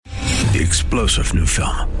The explosive new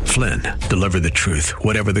film, Flynn, deliver the truth,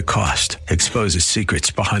 whatever the cost, exposes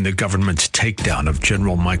secrets behind the government's takedown of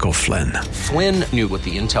General Michael Flynn. Flynn knew what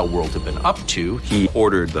the intel world had been up to. He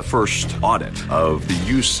ordered the first audit of the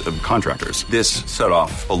use of contractors. This set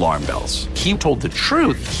off alarm bells. He told the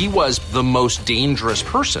truth. He was the most dangerous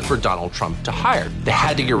person for Donald Trump to hire. They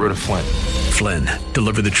had to get rid of Flynn. Flynn,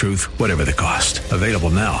 deliver the truth, whatever the cost. Available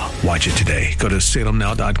now. Watch it today. Go to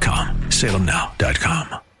salemnow.com.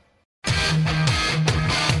 salemnow.com.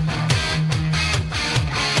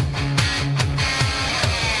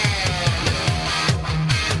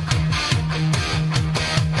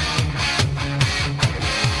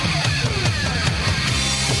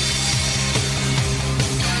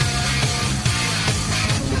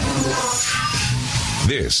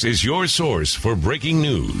 This is your source for breaking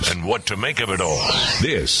news and what to make of it all.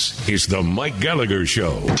 This is the Mike Gallagher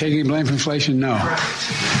Show. Taking blame for inflation? No.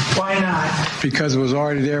 Why not? Because it was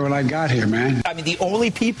already there when I got here, man. I mean, the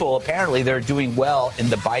only people apparently that are doing well in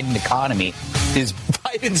the Biden economy is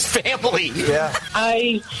Biden's family. Yeah.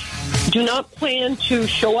 I do not plan to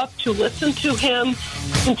show up to listen to him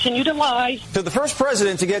continue to lie. So the first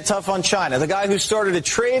president to get tough on China, the guy who started a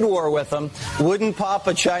trade war with them, wouldn't pop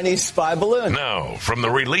a Chinese spy balloon. Now, from the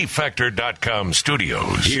ReliefFactor.com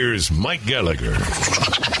studios, here's Mike Gallagher.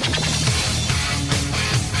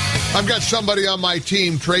 I've got somebody on my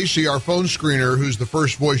team, Tracy, our phone screener, who's the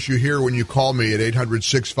first voice you hear when you call me at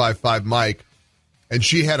 800-655-MIKE. And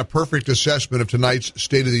she had a perfect assessment of tonight's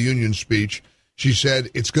State of the Union speech. She said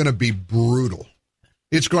it's going to be brutal.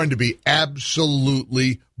 It's going to be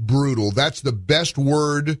absolutely brutal. That's the best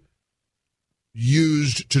word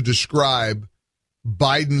used to describe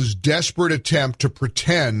Biden's desperate attempt to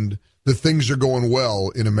pretend that things are going well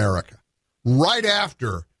in America. Right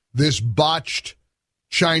after this botched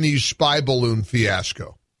Chinese spy balloon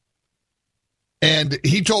fiasco. And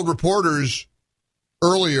he told reporters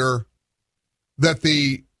earlier that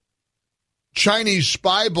the Chinese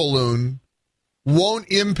spy balloon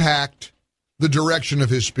won't impact the direction of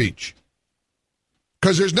his speech.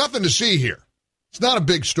 Because there's nothing to see here. It's not a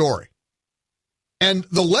big story. And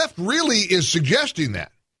the left really is suggesting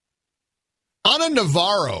that. Ana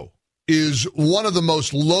Navarro is one of the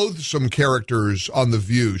most loathsome characters on The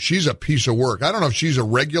View. She's a piece of work. I don't know if she's a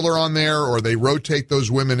regular on there or they rotate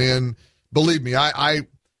those women in. Believe me, I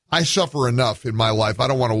suffer enough in my life. I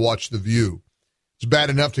don't want to watch The View. It's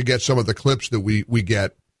bad enough to get some of the clips that we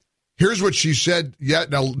get. Here's what she said. Yeah,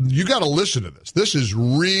 now you got to listen to this. This is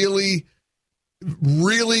really,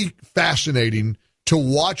 really fascinating to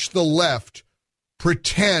watch the left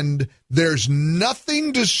pretend there's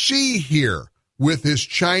nothing to see here with this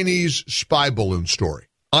Chinese spy balloon story.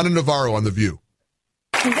 Ana Navarro on The View.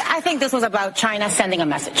 I think this was about China sending a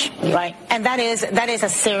message, right? And that is a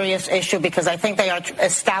serious issue because I think they are have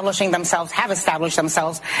established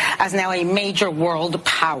themselves as now a major world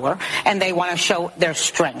power, and they want to show their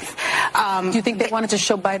strength. Do you think they wanted to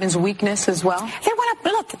show Biden's weakness as well? They want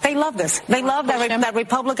to, look, they love this. They love that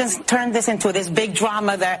Republicans turned this into this big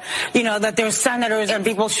drama that, you know, that there's senators and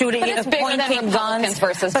people shooting and pointing guns.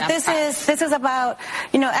 But this is about,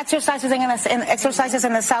 you know, exercises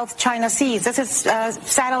in the South China Seas. This is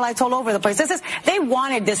satellites all over the place. They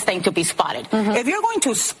wanted this thing to be spotted. Mm-hmm. If you're going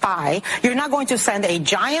to spy, you're not going to send a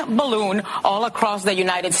giant balloon all across the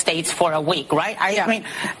United States for a week, right? I mean,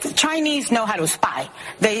 the Chinese know how to spy.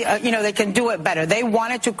 They can do it better. They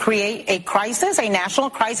wanted to create a crisis, a national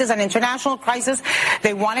crisis, an international crisis.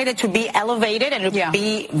 They wanted it to be elevated and to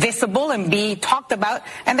be visible and be talked about,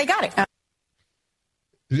 and they got it.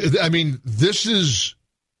 I mean, this is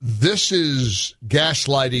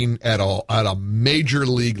gaslighting at a major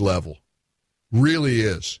league level. Really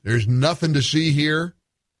is. There's nothing to see here.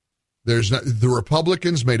 The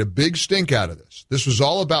Republicans made a big stink out of this. This was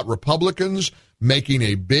all about Republicans making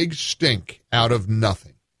a big stink out of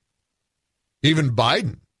nothing. Even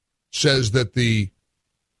Biden says that the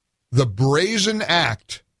brazen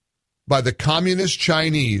act by the communist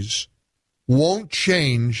Chinese won't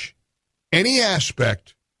change any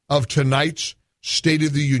aspect of tonight's State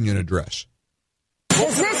of the Union address.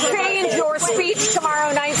 Does this change your speech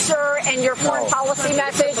tomorrow night, sir, and your foreign policy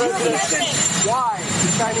message? Why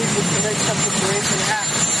the Chinese would commit such a brazen act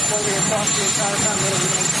floating across the entire continental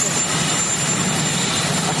United States?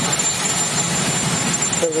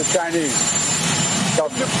 They're the Chinese.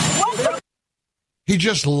 He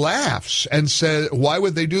just laughs and says, why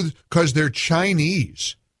would they do this? Because they're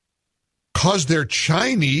Chinese. Because they're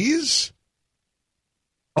Chinese?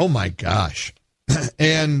 Oh, my gosh.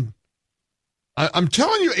 And I'm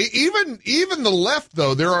telling you, even the left,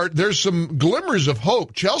 though, there's some glimmers of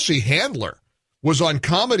hope. Chelsea Handler was on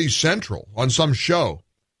Comedy Central on some show,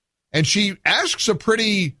 And she asks a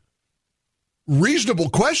pretty reasonable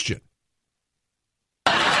question.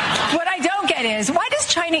 What I don't get is, why does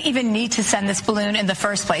China even need to send this balloon in the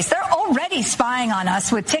first place? They're already spying on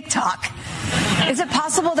us with TikTok. Is it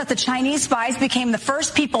possible that the Chinese spies became the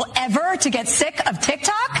first people ever to get sick of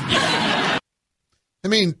TikTok? I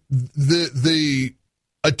mean, the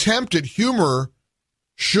attempt at humor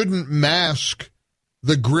shouldn't mask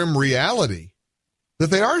the grim reality that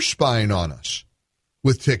they are spying on us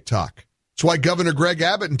with TikTok. That's why Governor Greg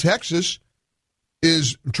Abbott in Texas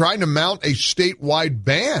is trying to mount a statewide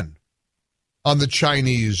ban on the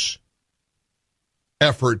Chinese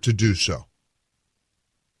effort to do so.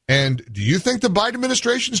 And do you think the Biden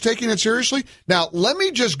administration is taking it seriously? Now, let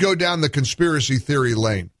me just go down the conspiracy theory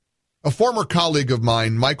lane. A former colleague of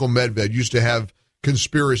mine, Michael Medved, used to have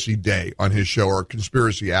Conspiracy Day on his show, or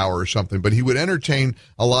Conspiracy Hour or something, but he would entertain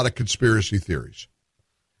a lot of conspiracy theories.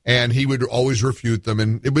 And he would always refute them,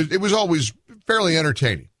 and it was always fairly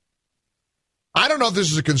entertaining. I don't know if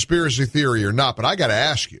this is a conspiracy theory or not, but I got to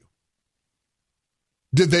ask you.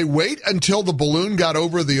 Did they wait until the balloon got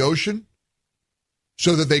over the ocean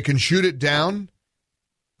so that they can shoot it down,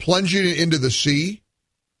 plunging it into the sea,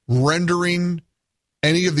 rendering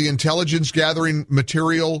any of the intelligence gathering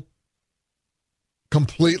material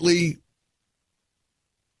completely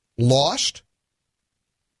lost?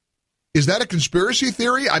 Is that a conspiracy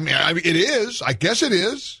theory? I mean, it is. I guess it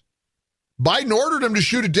is. Biden ordered him to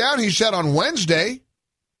shoot it down, he said, on Wednesday.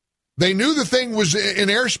 They knew the thing was in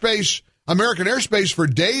airspace, American airspace, for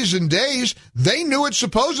days and days. They knew it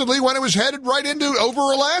supposedly when it was headed right over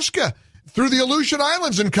Alaska, through the Aleutian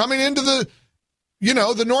Islands and coming into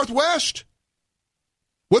the Northwest.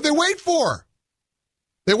 What'd they wait for?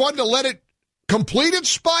 They wanted to let it complete its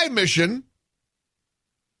spy mission,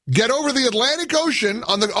 get over the Atlantic Ocean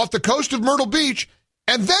off the coast of Myrtle Beach,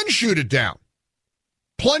 and then shoot it down,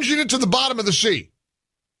 plunging it to the bottom of the sea.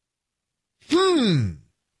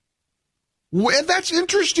 Well, that's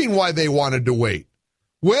interesting why they wanted to wait.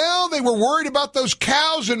 Well, they were worried about those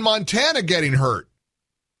cows in Montana getting hurt.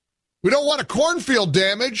 We don't want a cornfield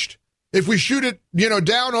damaged if we shoot it,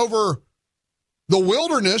 down over the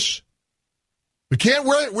wilderness. We can't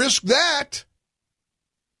risk that.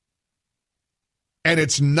 And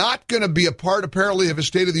it's not going to be a part, apparently, of his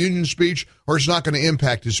State of the Union speech, or it's not going to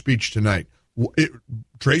impact his speech tonight.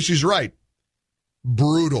 Tracy's right.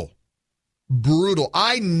 Brutal.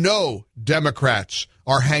 I know Democrats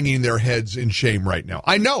are hanging their heads in shame right now.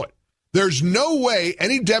 I know it. There's no way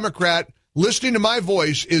any Democrat listening to my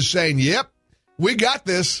voice is saying, yep, we got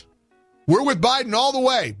this. We're with Biden all the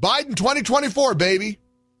way. Biden 2024, baby.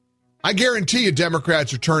 I guarantee you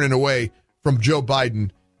Democrats are turning away from Joe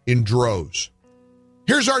Biden in droves.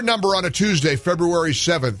 Here's our number on a Tuesday, February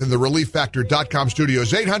 7th in the ReliefFactor.com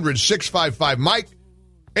studios, 800-655-MIKE,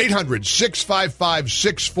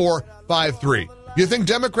 800-655-6453. You think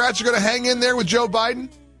Democrats are going to hang in there with Joe Biden?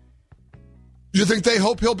 Do you think they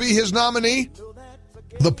hope he'll be his nominee?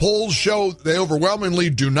 The polls show they overwhelmingly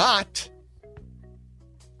do not.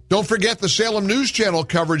 Don't forget the Salem News Channel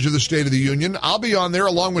coverage of the State of the Union. I'll be on there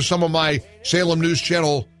along with some of my Salem News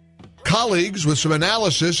Channel colleagues with some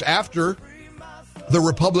analysis after the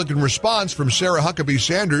Republican response from Sarah Huckabee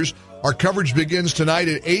Sanders. Our coverage begins tonight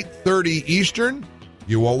at 8:30 Eastern.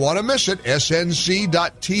 You won't want to miss it.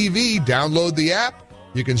 SNC.TV. Download the app.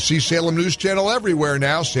 You can see Salem News Channel everywhere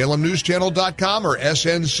now. SalemNewsChannel.com or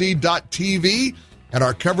SNC.TV. And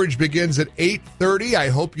our coverage begins at 8:30. I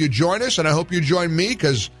hope you join us, and I hope you join me,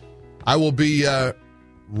 because I will be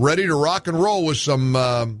ready to rock and roll with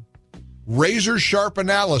some razor-sharp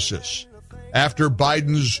analysis after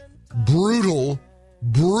Biden's brutal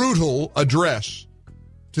address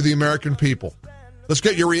to the American people. Let's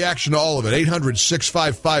get your reaction to all of it.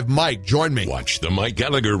 800-655-MIKE. Join me. Watch the Mike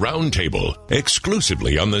Gallagher Roundtable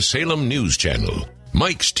exclusively on the Salem News Channel.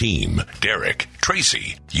 Mike's team, Derek,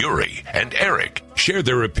 Tracy, Yuri, and Eric, share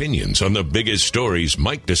their opinions on the biggest stories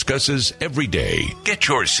Mike discusses every day. Get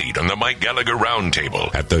your seat on the Mike Gallagher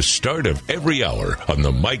Roundtable at the start of every hour on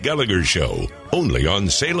the Mike Gallagher Show, only on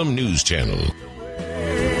Salem News Channel.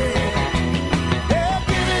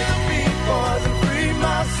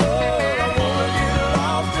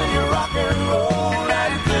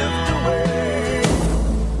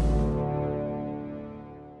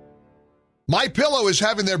 MyPillow is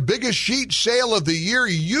having their biggest sheet sale of the year.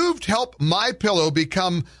 You've helped MyPillow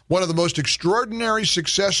become one of the most extraordinary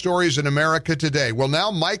success stories in America today. Well,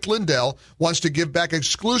 now Mike Lindell wants to give back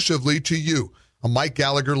exclusively to you, a Mike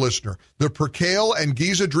Gallagher listener. The Percale and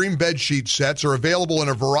Giza Dream Bed Sheet sets are available in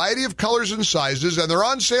a variety of colors and sizes, and they're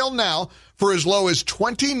on sale now for as low as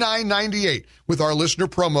 $29.98 with our listener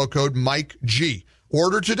promo code MikeG.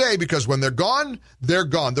 Order today because when they're gone, they're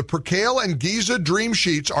gone. The Percale and Giza Dream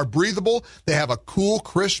Sheets are breathable. They have a cool,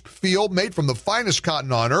 crisp feel made from the finest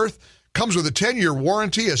cotton on earth. Comes with a 10-year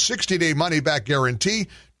warranty, a 60-day money-back guarantee.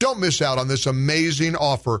 Don't miss out on this amazing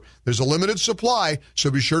offer. There's a limited supply, so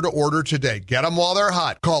be sure to order today. Get them while they're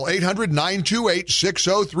hot. Call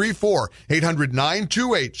 800-928-6034.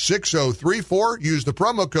 800-928-6034. Use the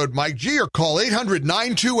promo code Mike G or call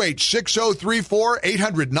 800-928-6034.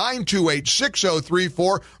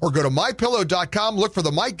 800-928-6034. Or go to MyPillow.com. Look for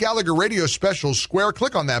the Mike Gallagher Radio Specials square.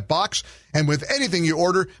 Click on that box. And with anything you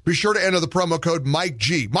order, be sure to enter the promo code Mike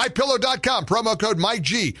G. MyPillow.com, promo code Mike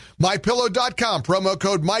G. MyPillow.com, promo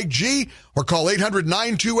code Mike G. Or call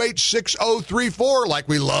 800-928-6034 like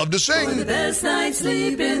we love to sing. For the best night's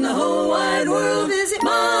sleep in the whole wide world, visit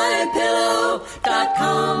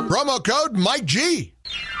MyPillow.com. Promo code Mike G.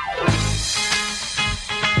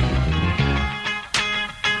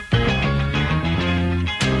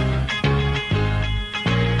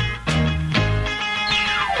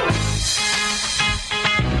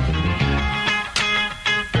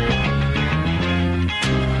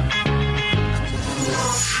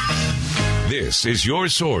 This is your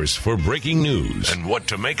source for breaking news and what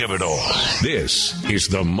to make of it all. This is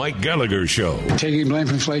the Mike Gallagher Show. Taking blame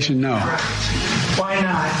for inflation? No. Why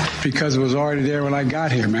not? Because it was already there when I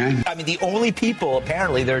got here, man. I mean, the only people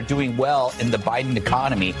apparently that are doing well in the Biden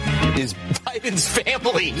economy is Biden's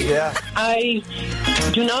family. Yeah. I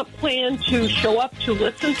do not plan to show up to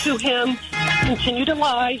listen to him continue to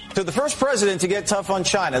lie. So the first president to get tough on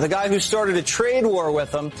China, the guy who started a trade war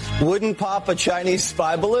with them, wouldn't pop a Chinese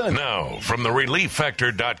spy balloon. Now, from the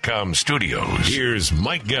ReliefFactor.com studios, here's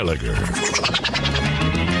Mike Gallagher.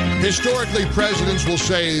 Historically, presidents will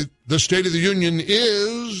say the State of the Union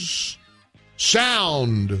is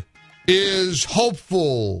sound, is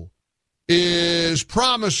hopeful, is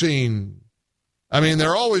promising. I mean,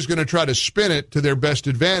 they're always going to try to spin it to their best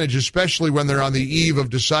advantage, especially when they're on the eve of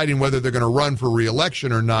deciding whether they're going to run for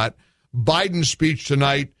re-election or not. Biden's speech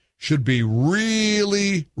tonight should be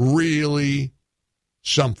really, really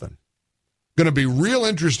something. Going to be real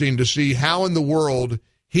interesting to see how in the world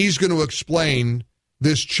he's going to explain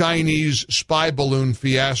this Chinese spy balloon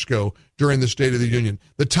fiasco during the State of the Union.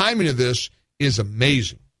 The timing of this is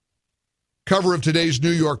amazing. Cover of today's New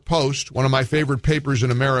York Post, one of my favorite papers in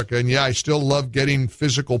America, and yeah, I still love getting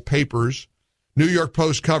physical papers. New York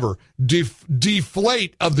Post cover,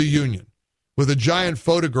 deflate of the Union, with a giant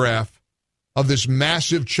photograph of this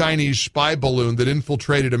massive Chinese spy balloon that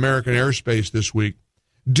infiltrated American airspace this week.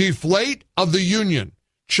 Deflate of the Union.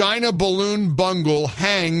 China balloon bungle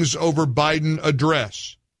hangs over Biden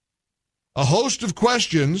address. A host of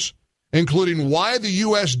questions, including why the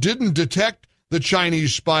U.S. didn't detect the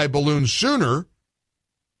Chinese spy balloon sooner,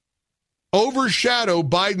 overshadow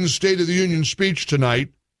Biden's State of the Union speech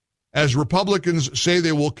tonight as Republicans say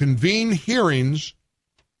they will convene hearings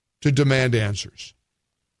to demand answers.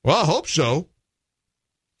 Well, I hope so.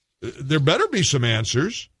 There better be some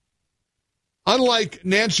answers. Unlike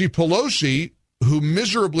Nancy Pelosi, who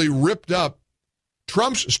miserably ripped up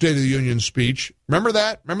Trump's State of the Union speech. Remember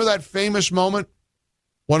that? Remember that famous moment?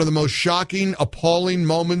 One of the most shocking, appalling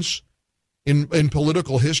moments in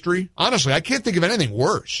political history? Honestly, I can't think of anything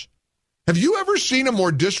worse. Have you ever seen a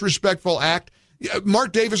more disrespectful act?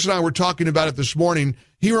 Mark Davis and I were talking about it this morning.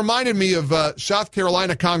 He reminded me of South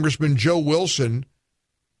Carolina Congressman Joe Wilson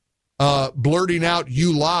blurting out,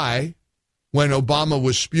 "You lie," when Obama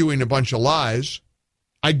was spewing a bunch of lies.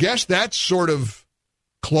 I guess that's sort of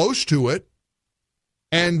close to it.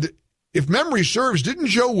 And if memory serves, didn't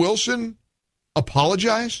Joe Wilson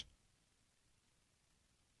apologize?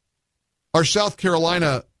 Our South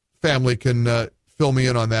Carolina family can fill me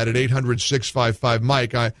in on that at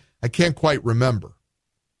 800-655-MIKE. I can't quite remember.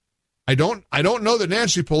 I don't know that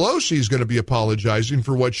Nancy Pelosi is going to be apologizing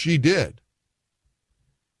for what she did.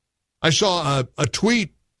 I saw a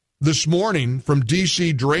tweet this morning from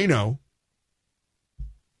D.C. Drano.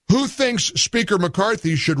 Who thinks Speaker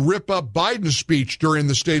McCarthy should rip up Biden's speech during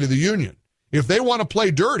the State of the Union? If they want to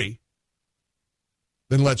play dirty,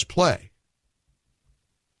 then let's play.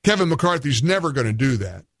 Kevin McCarthy's never going to do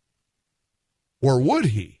that. Or would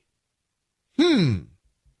he?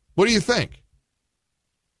 What do you think?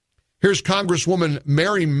 Here's Congresswoman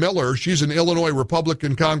Mary Miller. She's an Illinois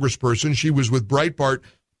Republican congressperson. She was with Breitbart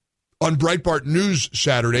on Breitbart News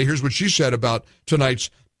Saturday. Here's what she said about tonight's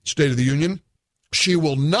State of the Union. She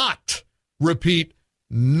will not, repeat,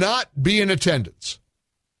 not be in attendance.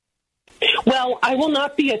 Well, I will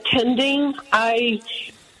not be attending. I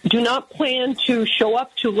do not plan to show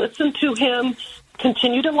up to listen to him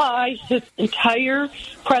continue to lie. His entire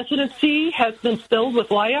presidency has been filled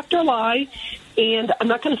with lie after lie. And I'm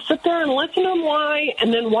not going to sit there and listen to him lie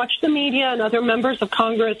and then watch the media and other members of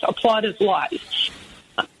Congress applaud his lies.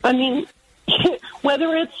 I mean,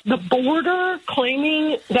 whether it's the border,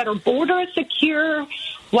 claiming that our border is secure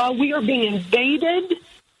while we are being invaded,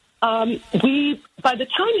 by the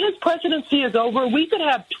time his presidency is over, we could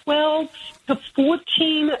have 12 to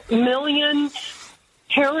 14 million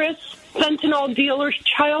terrorists, fentanyl dealers,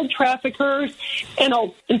 child traffickers, and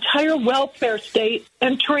an entire welfare state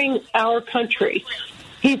entering our country.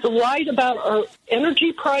 He's lied about our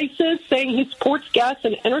energy prices, saying he supports gas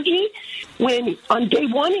and energy, when on day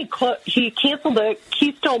one he canceled the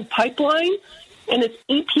Keystone Pipeline, and his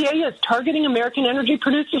EPA is targeting American energy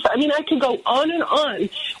producers. I mean, I could go on and on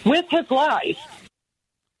with his lies.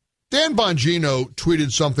 Dan Bongino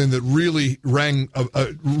tweeted something that really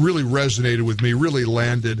really resonated with me, really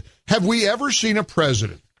landed. Have we ever seen a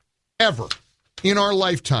president, ever, in our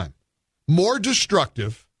lifetime, more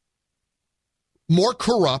destructive, more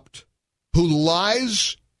corrupt, who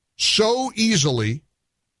lies so easily,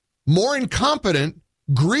 more incompetent,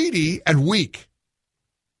 greedy, and weak?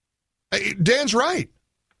 Dan's right.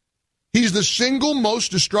 He's the single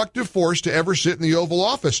most destructive force to ever sit in the Oval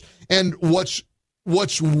Office. And what's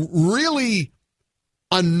really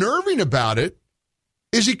unnerving about it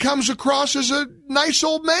is he comes across as a nice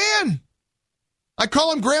old man. I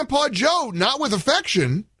call him Grandpa Joe, not with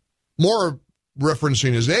affection, more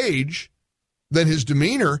referencing his age than his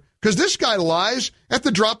demeanor, because this guy lies at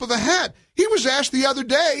the drop of a hat. He was asked the other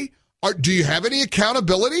day, do you have any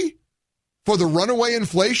accountability for the runaway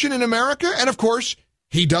inflation in America? And, of course,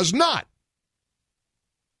 he does not.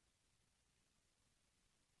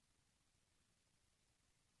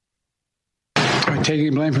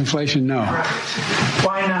 Taking blame for inflation? No.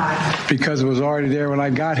 Why not? Because it was already there when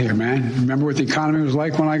I got here, man. Remember what the economy was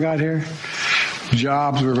like when I got here?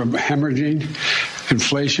 Jobs were hemorrhaging.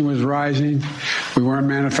 Inflation was rising. We weren't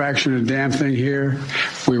manufacturing a damn thing here.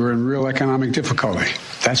 We were in real economic difficulty.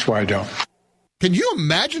 That's why I don't. Can you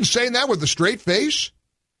imagine saying that with a straight face?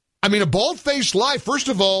 I mean, a bald-faced lie. First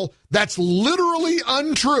of all, that's literally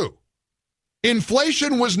untrue.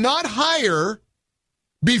 Inflation was not higher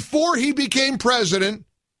before he became president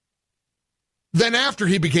than after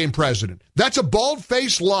he became president. That's a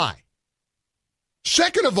bald-faced lie.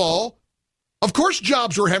 Second of all, of course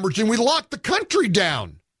jobs were hemorrhaging. We locked the country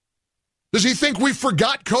down. Does he think we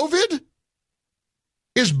forgot COVID?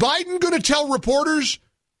 Is Biden going to tell reporters,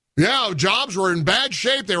 yeah, jobs were in bad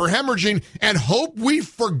shape, they were hemorrhaging, and hope we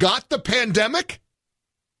forgot the pandemic?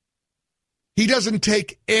 He doesn't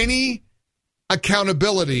take any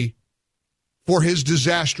accountability for his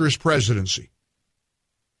disastrous presidency.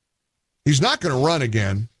 He's not going to run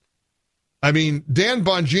again. I mean, Dan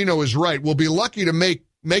Bongino is right. We'll be lucky to make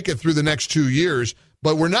it through the next 2 years,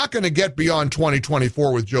 but we're not going to get beyond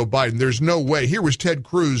 2024 with Joe Biden. There's no way. Here was Ted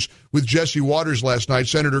Cruz with Jesse Waters last night,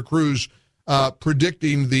 Senator Cruz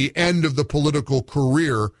predicting the end of the political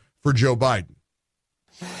career for Joe Biden.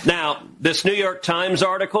 Now, this New York Times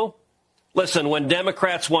article, listen, when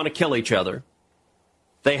Democrats want to kill each other,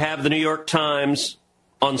 they have the New York Times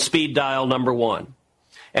on speed dial number one.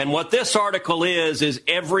 And what this article is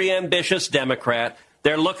every ambitious Democrat,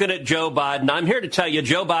 they're looking at Joe Biden. I'm here to tell you,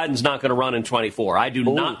 Joe Biden's not going to run in 24. I do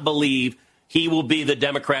not believe he will be the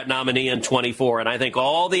Democrat nominee in 24. And I think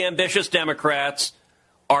all the ambitious Democrats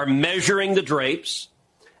are measuring the drapes.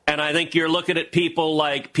 And I think you're looking at people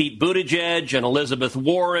like Pete Buttigieg and Elizabeth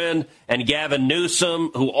Warren and Gavin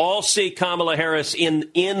Newsom, who all see Kamala Harris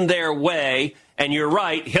in their way. And you're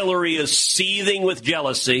right, Hillary is seething with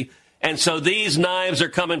jealousy. And so these knives are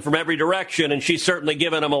coming from every direction, and she's certainly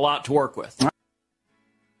given them a lot to work with.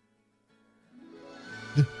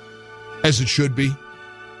 As it should be.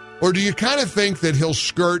 Or do you kind of think that he'll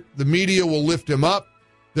skirt, the media will lift him up?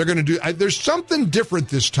 They're going to do, there's something different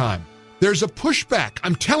this time. There's a pushback.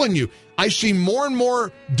 I'm telling you, I see more and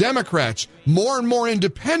more Democrats, more and more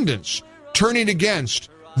independents turning against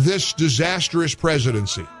this disastrous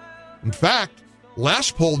presidency. In fact,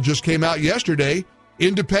 last poll just came out yesterday.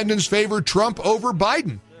 Independents favor Trump over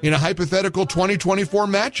Biden in a hypothetical 2024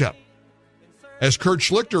 matchup. As Kurt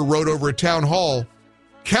Schlichter wrote over at Town Hall,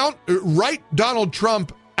 write Donald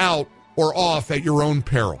Trump out or off at your own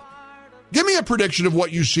peril. Give me a prediction of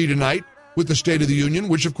what you see tonight with the State of the Union,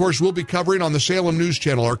 which, of course, we'll be covering on the Salem News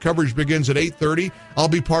Channel. Our coverage begins at 8:30. I'll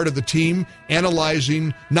be part of the team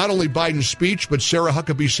analyzing not only Biden's speech, but Sarah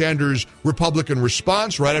Huckabee Sanders' Republican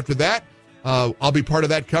response right after that. I'll be part of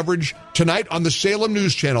that coverage tonight on the Salem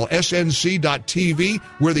News Channel, snc.tv.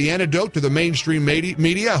 We're the antidote to the mainstream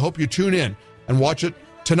media. I hope you tune in and watch it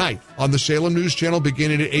tonight on the Salem News Channel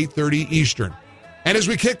beginning at 8:30 Eastern. And as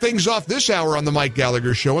we kick things off this hour on the Mike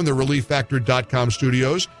Gallagher Show in the ReliefFactor.com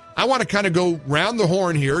studios, I want to kind of go round the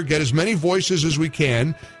horn here, get as many voices as we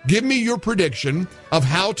can. Give me your prediction of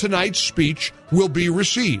how tonight's speech will be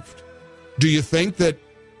received. Do you think that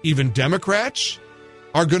even Democrats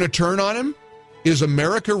are going to turn on him? Is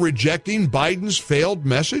America rejecting Biden's failed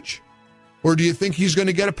message? Or do you think he's going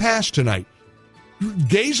to get a pass tonight?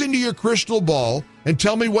 Gaze into your crystal ball and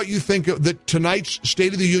tell me what you think that tonight's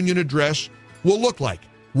State of the Union address will look like.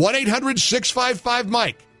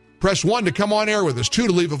 1-800-655-MIKE. Press 1 to come on air with us, 2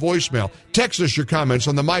 to leave a voicemail. Text us your comments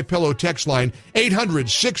on the MyPillow text line,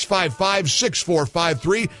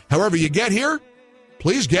 800-655-6453. However you get here,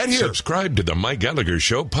 please get here. Subscribe to the Mike Gallagher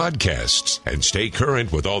Show podcasts and stay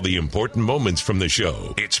current with all the important moments from the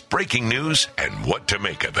show. It's breaking news and what to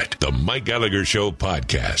make of it. The Mike Gallagher Show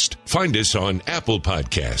podcast. Find us on Apple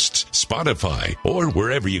Podcasts, Spotify, or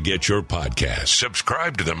wherever you get your podcasts.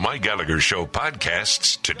 Subscribe to the Mike Gallagher Show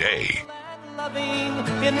podcasts today. Loving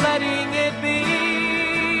and letting it be.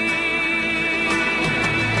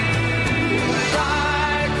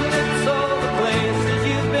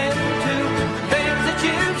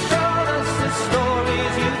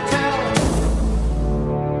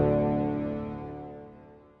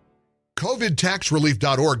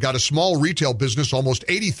 COVIDTaxRelief.org got a small retail business almost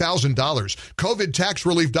 $80,000.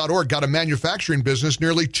 COVIDTaxRelief.org got a manufacturing business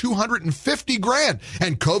nearly $250,000.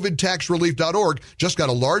 And COVIDTaxRelief.org just got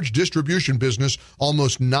a large distribution business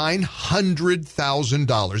almost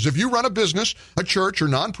 $900,000. If you run a business, a church, or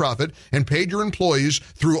nonprofit and paid your employees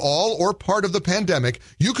through all or part of the pandemic,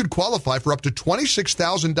 you could qualify for up to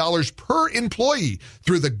 $26,000 per employee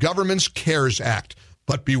through the government's CARES Act.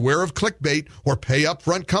 But beware of clickbait or pay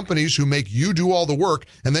upfront companies who make you do all the work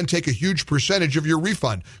and then take a huge percentage of your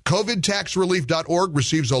refund. COVIDTaxRelief.org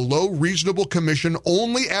receives a low, reasonable commission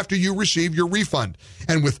only after you receive your refund.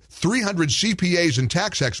 And with 300 CPAs and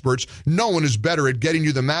tax experts, no one is better at getting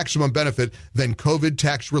you the maximum benefit than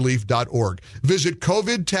COVIDTaxRelief.org. Visit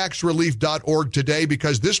COVIDTaxRelief.org today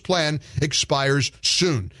because this plan expires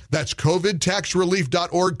soon. That's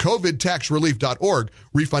COVIDTaxRelief.org, COVIDTaxRelief.org.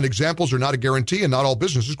 Refund examples are not a guarantee and not all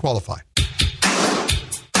businesses qualify.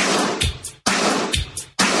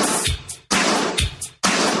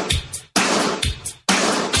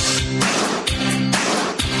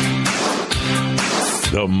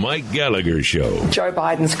 The Mike Gallagher Show. Joe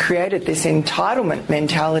Biden's created this entitlement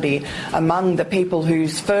mentality among the people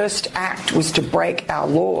whose first act was to break our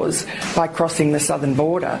laws by crossing the southern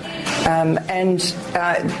border.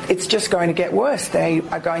 It's just going to get worse. They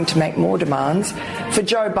are going to make more demands. For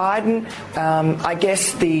Joe Biden, I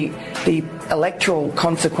guess the electoral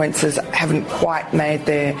consequences haven't quite made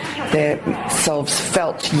themselves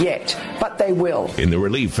felt yet, but they will. In the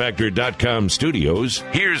ReliefFactor.com studios,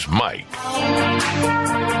 here's Mike.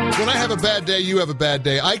 When I have a bad day, you have a bad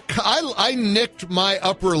day. I nicked my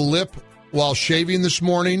upper lip while shaving this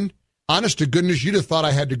morning. Honest to goodness, you'd have thought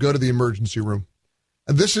I had to go to the emergency room.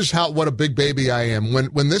 And this is what a big baby I am.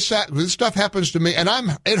 When this stuff happens to me, and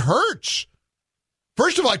it hurts.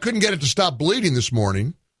 First of all, I couldn't get it to stop bleeding this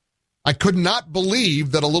morning. I could not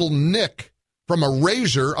believe that a little nick from a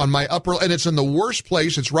razor on my upper, and it's in the worst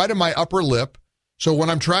place. It's right in my upper lip. So when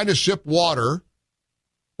I'm trying to sip water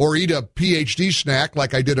or eat a PhD snack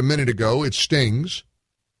like I did a minute ago, it stings.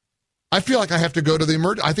 I feel like I have to go to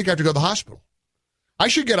I think I have to go to the hospital. I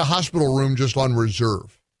should get a hospital room just on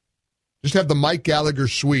reserve. Just have the Mike Gallagher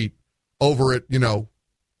suite over at,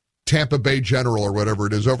 Tampa Bay General or whatever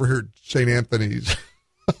it is, over here at St. Anthony's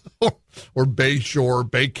or Bayshore,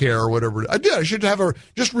 Baycare, or whatever. I should have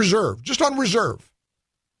just reserve, just on reserve.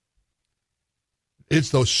 It's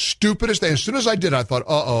the stupidest thing. As soon as I did it, I thought,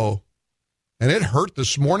 uh-oh. And it hurt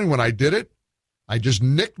this morning when I did it. I just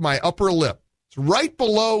nicked my upper lip. It's right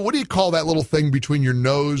below, what do you call that little thing between your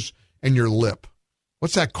nose and your lip?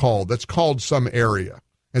 What's that called? That's called some area.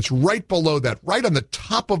 It's right below that, right on the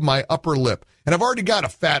top of my upper lip. And I've already got a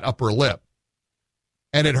fat upper lip.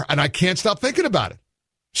 And I can't stop thinking about it.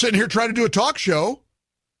 Sitting here trying to do a talk show.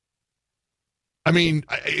 I mean,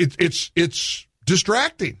 it's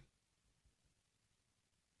distracting.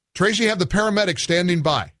 Tracy, have the paramedic standing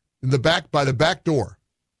by the back door,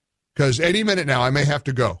 because any minute now I may have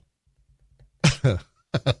to go.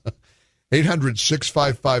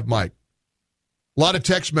 800-655-MIKE. A lot of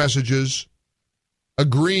text messages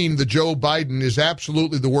agreeing that Joe Biden is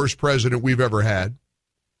absolutely the worst president we've ever had.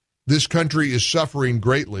 This country is suffering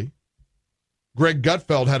greatly. Greg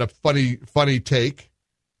Gutfeld had a funny take,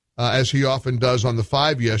 as he often does on the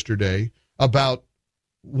 5 yesterday, about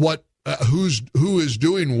who is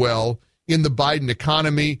doing well in the Biden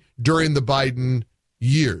economy during the Biden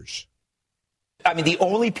years. I mean, the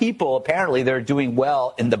only people apparently that are doing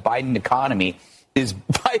well in the Biden economy is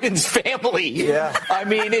Biden's family. Yeah. I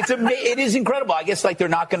mean, it is incredible. I guess, like, they're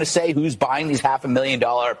not going to say who's buying these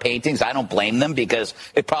 $500,000 paintings. I don't blame them because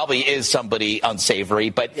it probably is somebody unsavory.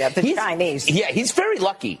 But yeah, the Chinese. Yeah, he's very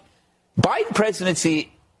lucky. Biden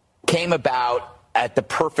presidency came about at the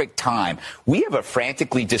perfect time. We have a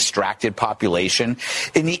frantically distracted population.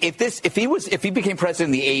 If he became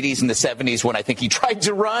president in the 80s and the 70s when I think he tried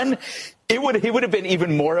to run, he would have been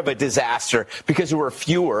even more of a disaster because there were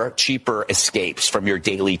fewer, cheaper escapes from your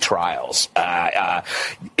daily trials.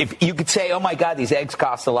 If you could say, oh my God, these eggs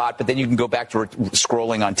cost a lot, but then you can go back to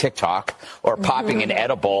scrolling on TikTok or popping an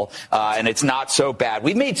edible, and it's not so bad.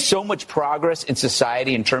 We've made so much progress in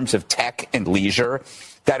society in terms of tech and leisure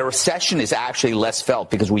that a recession is actually less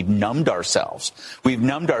felt because we've numbed ourselves. We've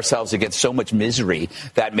numbed ourselves against so much misery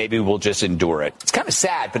that maybe we'll just endure it. It's kind of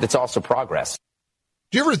sad, but it's also progress.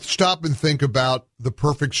 Do you ever stop and think about the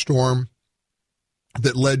perfect storm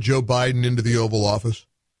that led Joe Biden into the Oval Office?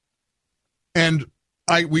 And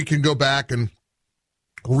we can go back and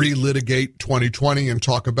relitigate 2020 and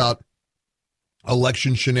talk about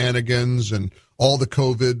election shenanigans and all the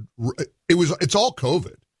COVID. It's all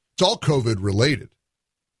COVID. It's all COVID related.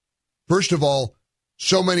 First of all,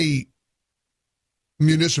 so many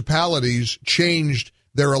municipalities changed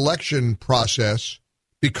their election process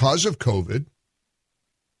because of COVID,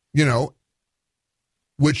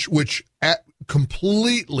 which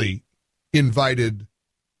completely invited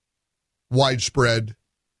widespread,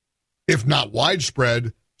 if not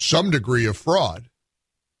widespread, some degree of fraud.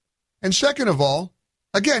 And second of all,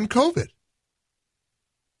 again, COVID.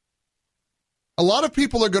 A lot of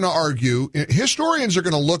people are going to argue, historians are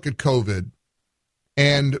going to look at COVID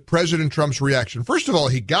and President Trump's reaction. First of all,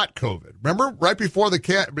 he got COVID. Remember, right before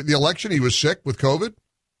the election, he was sick with COVID?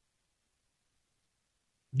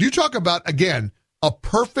 Do you talk about, again, a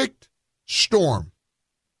perfect storm?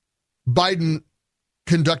 Biden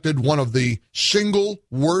conducted one of the single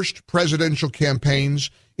worst presidential campaigns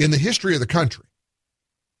in the history of the country.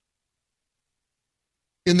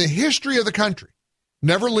 In the history of the country.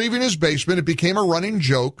 Never leaving his basement. It became a running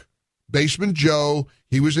joke. Basement Joe,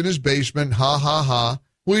 he was in his basement, ha, ha, ha.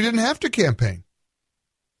 Well, he didn't have to campaign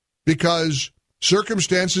because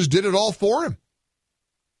circumstances did it all for him.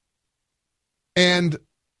 And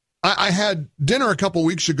I had dinner a couple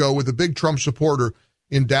weeks ago with a big Trump supporter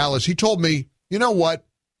in Dallas. He told me, you know what?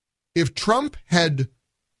 If Trump had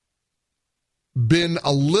been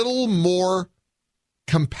a little more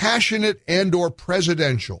compassionate and or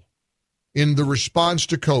presidential in the response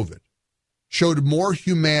to COVID, showed more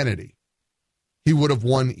humanity, he would have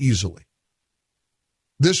won easily.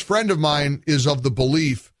 This friend of mine is of the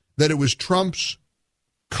belief that it was Trump's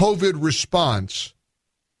COVID response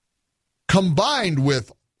combined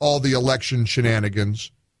with all the election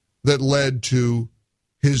shenanigans that led to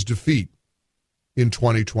his defeat in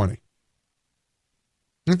 2020. I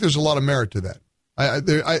think there's a lot of merit to that.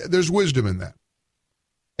 There's wisdom in that.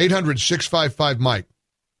 800-655-MIKE.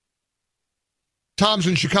 Tom's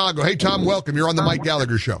in Chicago. Hey, Tom, welcome. You're on the Mike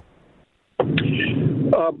Gallagher Show.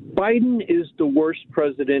 Biden is the worst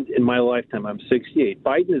president in my lifetime. I'm 68.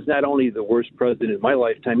 Biden is not only the worst president in my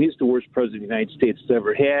lifetime, he's the worst president the United States has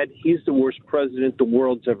ever had. He's the worst president the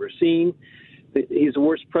world's ever seen. He's the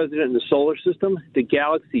worst president in the solar system, the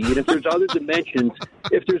galaxy. And if there's other dimensions,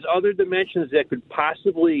 that could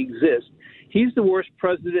possibly exist, he's the worst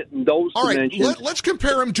president in those dimensions. All right, let's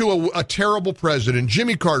compare him to a terrible president.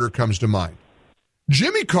 Jimmy Carter comes to mind.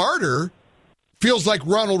 Jimmy Carter feels like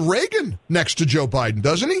Ronald Reagan next to Joe Biden,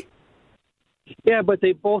 doesn't he? Yeah, but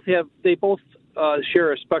they both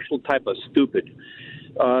share a special type of stupid.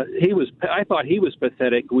 I thought he was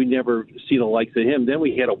pathetic. We never see the likes of him. Then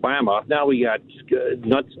we had Obama. Now we got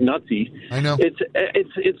nutsy. I know.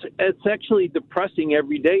 It's actually depressing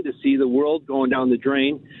every day to see the world going down the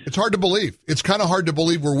drain. It's hard to believe. It's kind of hard to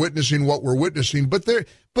believe we're witnessing what we're witnessing. But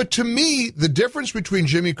to me, the difference between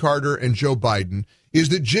Jimmy Carter and Joe Biden is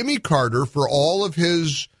that Jimmy Carter, for all of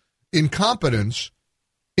his incompetence,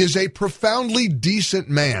 is a profoundly decent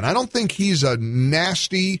man. I don't think he's a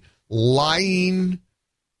nasty, lying,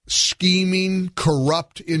 scheming,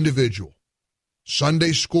 corrupt individual.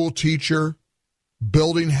 Sunday school teacher,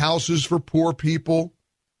 building houses for poor people.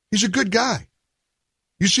 He's a good guy.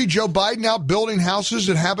 You see Joe Biden out building houses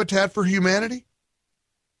at Habitat for Humanity?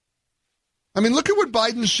 I mean, look at what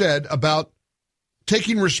Biden said about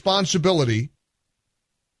taking responsibility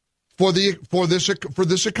for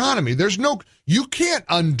this economy. You can't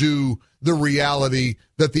undo the reality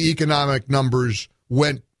that the economic numbers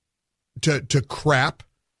went to crap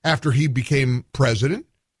after he became president.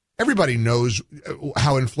 Everybody knows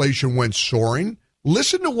how inflation went soaring.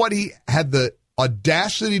 Listen to what he had the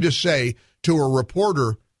audacity to say to a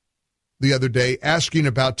reporter the other day asking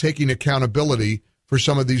about taking accountability for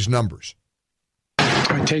some of these numbers.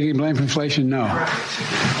 Taking blame for inflation? No.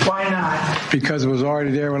 Why not? Because it was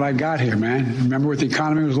already there when I got here, man. Remember what the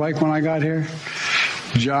economy was like when I got here?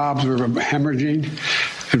 Jobs were hemorrhaging.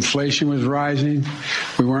 Inflation was rising.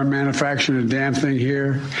 We weren't manufacturing a damn thing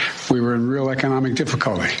here. We were in real economic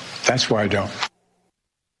difficulty. That's why I don't.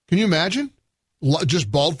 Can you imagine? Just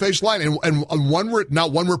bald-faced lying. And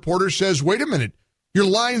not one reporter says, wait a minute, you're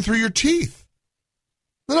lying through your teeth.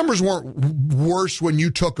 The numbers weren't worse when you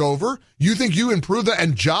took over. You think you improved that,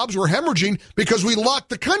 and jobs were hemorrhaging because we locked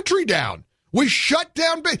the country down. We shut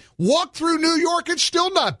down, walked through New York, it's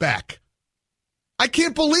still not back. I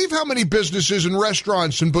can't believe how many businesses and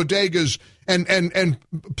restaurants and bodegas and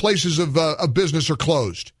places of business are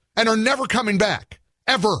closed and are never coming back,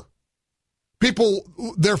 ever. People,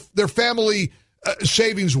 their family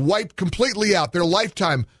savings wiped completely out, their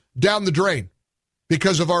lifetime down the drain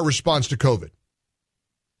because of our response to COVID.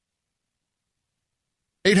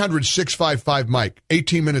 800-655-MIKE,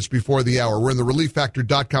 18 minutes before the hour. We're in the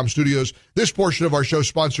ReliefFactor.com studios. This portion of our show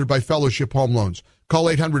sponsored by Fellowship Home Loans. Call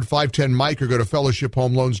 800-510-MIKE or go to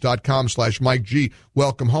fellowshiphomeloans.com/Mike G.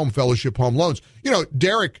 Welcome home, Fellowship Home Loans. You know,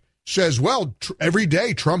 Derek says, well, every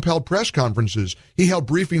day Trump held press conferences. He held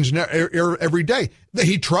briefings every day.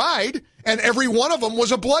 He tried, and every one of them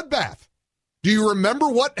was a bloodbath. Do you remember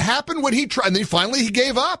what happened when he tried? And then finally he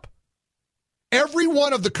gave up. Every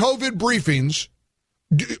one of the COVID briefings,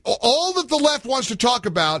 all that the left wants to talk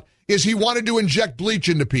about is he wanted to inject bleach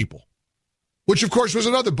into people, which, of course, was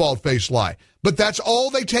another bald-faced lie. But that's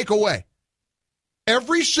all they take away.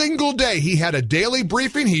 Every single day he had a daily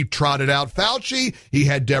briefing. He trotted out Fauci. He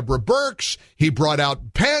had Deborah Birx. He brought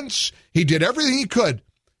out Pence. He did everything he could.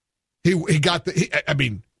 He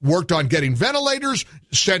worked on getting ventilators,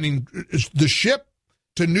 sending the ship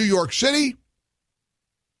to New York City.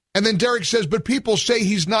 And then Derek says, but people say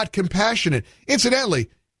he's not compassionate.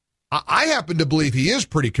 Incidentally, I happen to believe he is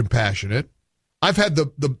pretty compassionate. I've had the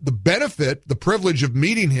benefit, the privilege of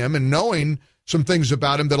meeting him and knowing some things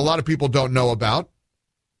about him that a lot of people don't know about.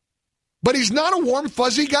 But he's not a warm,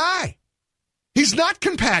 fuzzy guy. He's not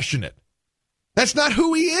compassionate. That's not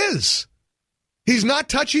who he is. He's not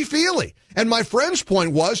touchy-feely. And my friend's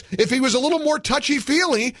point was, if he was a little more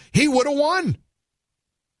touchy-feely, he would have won.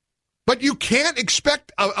 But you can't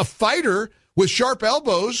expect a fighter with sharp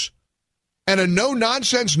elbows and a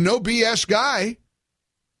no-nonsense, no BS guy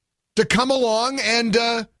to come along and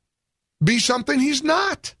be something he's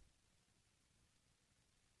not.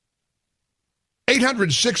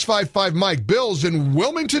 800-655-MIKE. Bill's in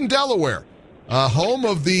Wilmington, Delaware, home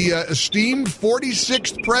of the esteemed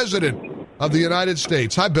 46th President of the United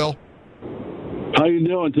States. Hi, Bill. How you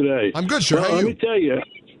doing today? I'm good, sir. Well, How are you? Let me tell you,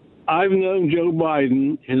 I've known Joe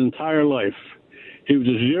Biden his entire life. He was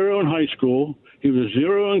a 0 in high school. He was a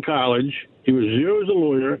 0 in college. He was 0 as a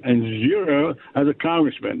lawyer and 0 as a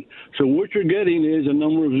congressman. So what you're getting is a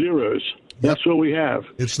number of zeros. That's what we have.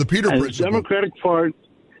 It's the Peter and principle. The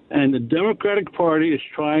Democratic Party is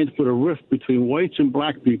trying to put a rift between whites and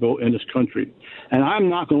black people in this country. And I'm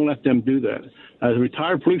not going to let them do that. As a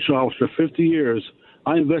retired police officer, 50 years,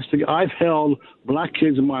 I've held black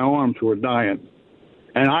kids in my arms who were dying.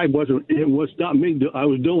 And it was not me. I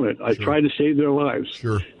was doing it. I tried to save their lives.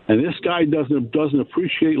 Sure. And this guy doesn't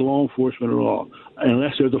appreciate law enforcement at all,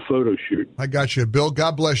 unless there's a photo shoot. I got you, Bill.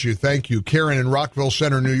 God bless you. Thank you. Karen in Rockville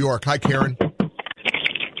Center, New York. Hi, Karen.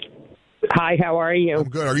 Hi, how are you? I'm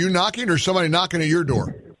good. Are you knocking or somebody knocking at your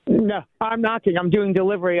door? No, I'm knocking. I'm doing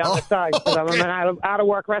delivery on the side because I'm an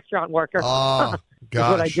out-of-work restaurant worker. Oh, That's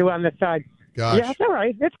what I do on the side. Gosh. Yeah, it's all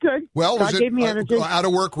right. It's good. Well, God was it gave me energy.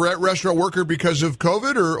 out-of-work restaurant worker because of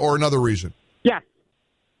COVID or another reason? Yes,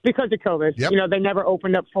 because of COVID. Yep. You know, they never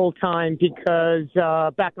opened up full-time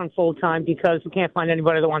back on full-time because we can't find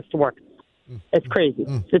anybody that wants to work. It's crazy.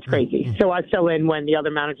 It's crazy. So I fill in when the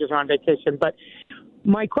other managers are on vacation. But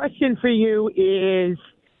my question for you is,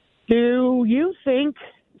 do you think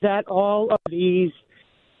that all of these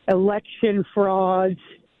election frauds –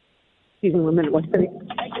 excuse me 1 minute.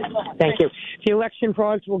 Thank you. The election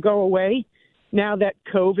frauds will go away now that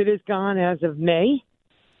COVID is gone as of May?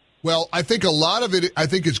 Well, I think a lot of it, I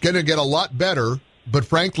think it's going to get a lot better, but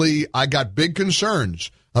frankly, I got big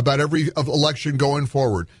concerns about every election going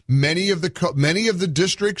forward. Many of the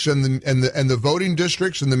districts and the voting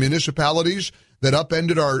districts and the municipalities that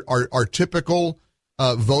upended our typical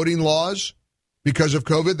voting laws because of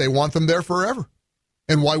COVID, they want them there forever.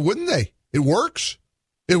 And why wouldn't they? It works.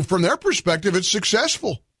 From their perspective, it's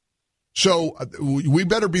successful. So we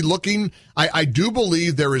better be looking. I do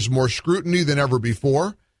believe there is more scrutiny than ever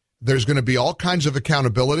before. There's going to be all kinds of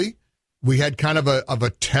accountability. We had kind of a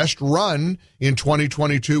test run in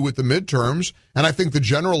 2022 with the midterms, and I think the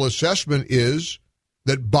general assessment is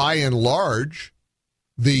that by and large,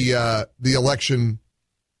 the election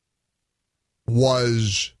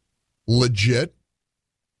was legit.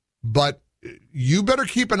 But you better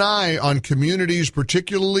keep an eye on communities,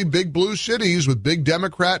 particularly big blue cities with big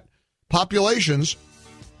Democrat populations,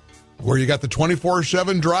 where you got the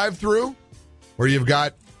 24/7 drive-through, where you've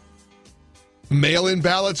got mail-in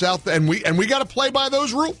ballots out there, and we got to play by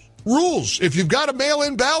those rules. If you've got a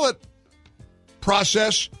mail-in ballot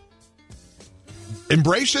process,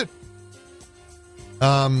 embrace it.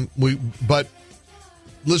 But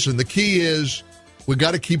listen, the key is we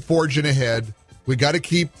got to keep forging ahead. We got to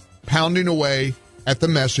keep pounding away at the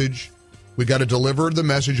message. We got to deliver the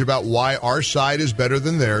message about why our side is better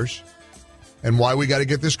than theirs and why we got to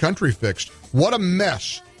get this country fixed. What a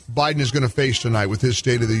mess Biden is going to face tonight with his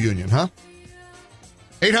State of the Union, huh?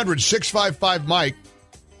 800-655-MIKE.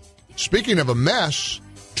 Speaking of a mess,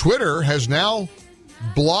 Twitter has now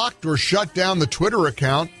blocked or shut down the Twitter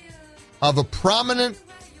account of a prominent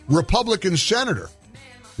Republican senator.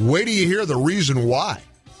 Wait till you hear the reason why.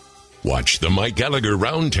 Watch the Mike Gallagher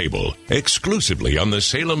Roundtable exclusively on the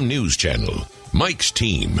Salem News Channel. Mike's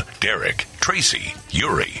team, Derek, Tracy,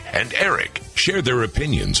 Uri, and Eric, share their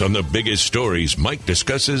opinions on the biggest stories Mike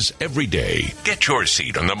discusses every day. Get your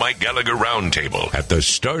seat on the Mike Gallagher Roundtable at the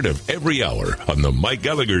start of every hour on the Mike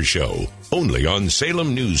Gallagher Show, only on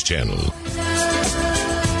Salem News Channel.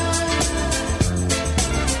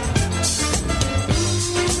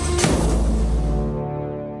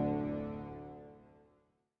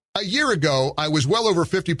 A year ago, I was well over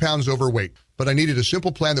 50 pounds overweight, but I needed a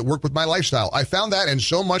simple plan that worked with my lifestyle. I found that and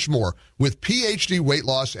so much more with PhD Weight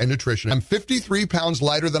Loss and Nutrition. I'm 53 pounds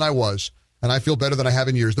lighter than I was, and I feel better than I have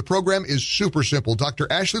in years. The program is super simple. Dr.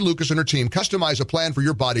 Ashley Lucas and her team customize a plan for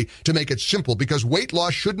your body to make it simple because weight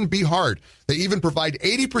loss shouldn't be hard. They even provide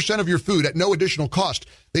 80% of your food at no additional cost.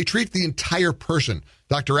 They treat the entire person.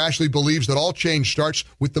 Dr. Ashley believes that all change starts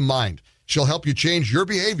with the mind. She'll help you change your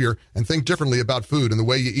behavior and think differently about food and the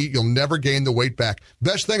way you eat. You'll never gain the weight back.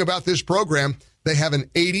 Best thing about this program, they have an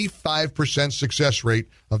 85% success rate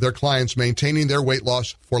of their clients maintaining their weight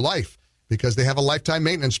loss for life because they have a lifetime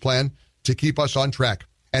maintenance plan to keep us on track.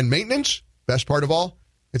 And maintenance, best part of all,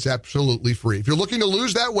 it's absolutely free. If you're looking to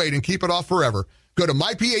lose that weight and keep it off forever, go to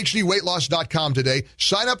myphdweightloss.com today.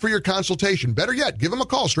 Sign up for your consultation. Better yet, give them a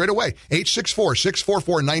call straight away.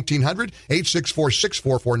 864-644-1900,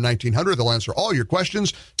 864-644-1900. They'll answer all your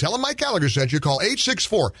questions. Tell them Mike Gallagher sent you. Call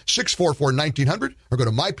 864-644-1900 or go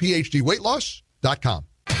to myphdweightloss.com.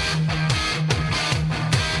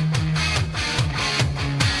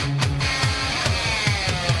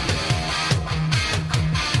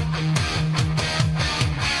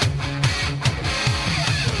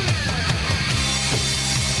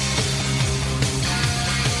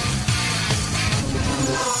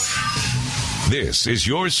 This is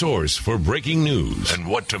your source for breaking news and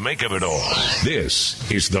what to make of it all. This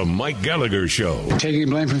is the Mike Gallagher Show. Taking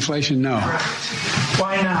blame for inflation? No.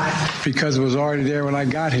 Why not? Because it was already there when I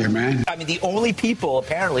got here, man. I mean, the only people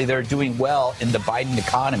apparently that are doing well in the Biden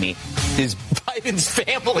economy is Biden's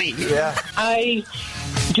family. Yeah. I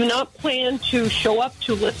do not plan to show up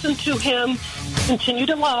to listen to him continue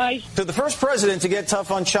to lie. So the first president to get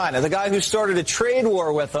tough on China, the guy who started a trade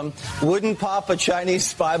war with them, wouldn't pop a Chinese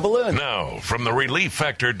spy balloon. Now, from the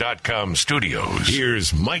ReliefFactor.com studios,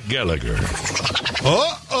 here's Mike Gallagher.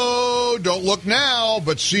 Uh-oh, don't look now,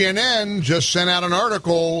 but CNN just sent out an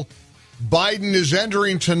article. Biden is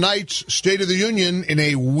entering tonight's State of the Union in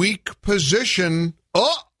a weak position.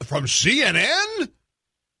 Oh, from CNN?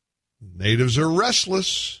 Natives are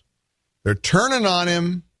restless. They're turning on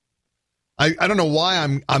him. I don't know why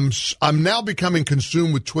I'm now becoming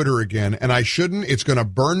consumed with Twitter again, and I shouldn't. It's going to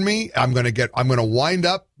burn me. I'm going to wind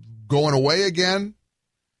up going away again.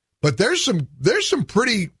 But there's some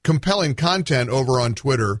pretty compelling content over on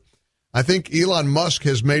Twitter. I think Elon Musk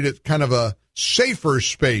has made it kind of a safer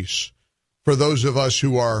space for those of us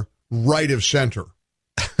who are right of center.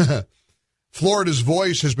 Florida's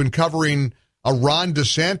Voice has been covering a Ron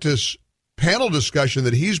DeSantis panel discussion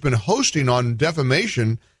that he's been hosting on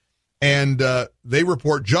defamation. And they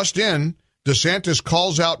report just in, DeSantis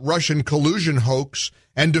calls out Russian collusion hoax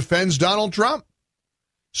and defends Donald Trump.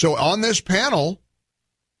 So on this panel,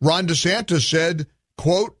 Ron DeSantis said,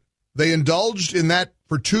 quote, they indulged in that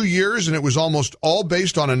for 2 years and it was almost all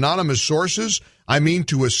based on anonymous sources. I mean,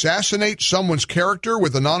 to assassinate someone's character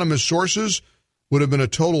with anonymous sources would have been a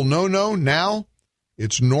total no-no. Now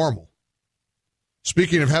it's normal.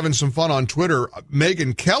 Speaking of having some fun on Twitter,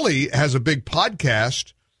 Megyn Kelly has a big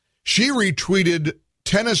podcast. She retweeted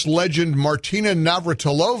tennis legend Martina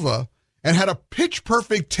Navratilova and had a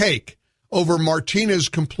pitch-perfect take over Martina's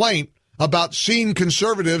complaint about seeing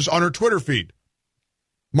conservatives on her Twitter feed.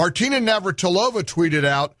 Martina Navratilova tweeted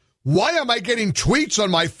out, "Why am I getting tweets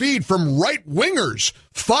on my feed from right-wingers,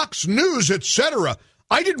 Fox News, etc.?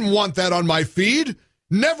 I didn't want that on my feed.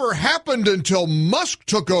 Never happened until Musk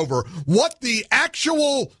took over. What the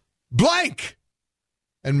actual blank?"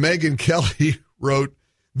 And Megyn Kelly wrote,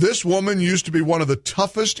 "This woman used to be one of the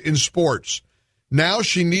toughest in sports. Now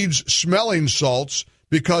she needs smelling salts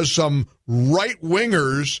because some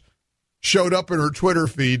right-wingers showed up in her Twitter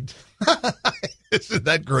feed." Isn't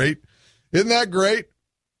that great? Isn't that great?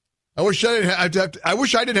 I wish I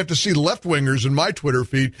didn't have to see left-wingers in my Twitter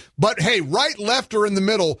feed. But, hey, right, left, or in the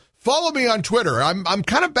middle, follow me on Twitter. I'm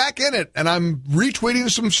kind of back in it, and I'm retweeting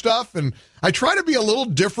some stuff, and I try to be a little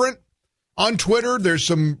different on Twitter. There's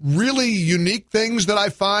some really unique things that I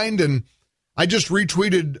find, and I just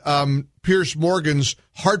retweeted Piers Morgan's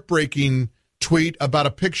heartbreaking tweet about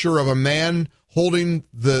a picture of a man holding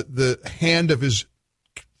the hand of his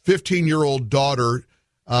 15-year-old daughter,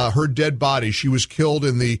 her dead body. She was killed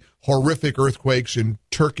in the horrific earthquakes in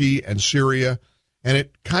Turkey and Syria, and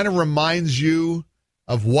it kind of reminds you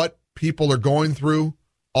of what people are going through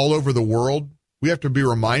all over the world. We have to be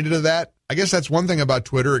reminded of that. I guess that's one thing about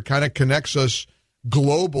Twitter. It kind of connects us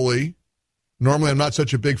globally. Normally, I'm not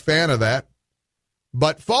such a big fan of that.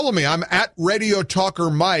 But follow me. I'm at Radio Talker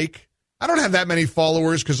Mike. I don't have that many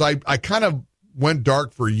followers because I kind of went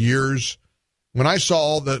dark for years. When I saw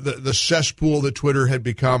all the cesspool that Twitter had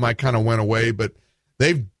become, I kind of went away. But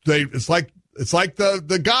it's like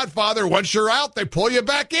the Godfather. Once you're out, they pull you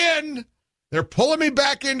back in. They're pulling me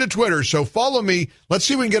back into Twitter. So follow me. Let's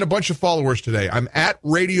see if we can get a bunch of followers today. I'm at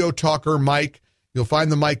Radio Talker Mike. You'll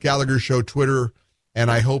find the Mike Gallagher Show Twitter,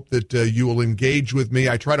 and I hope that you will engage with me.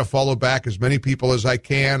 I try to follow back as many people as I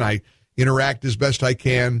can. I interact as best I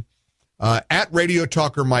can. At Radio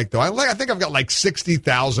Talker Mike, though. I think I've got like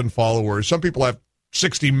 60,000 followers. Some people have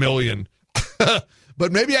 60 million.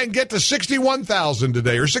 But maybe I can get to 61,000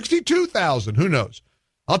 today or 62,000. Who knows?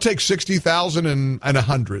 I'll take 60,000 and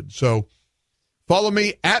 100. So follow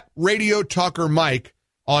me at Radio Talker Mike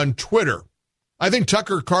on Twitter. I think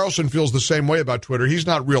Tucker Carlson feels the same way about Twitter. He's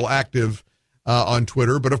not real active on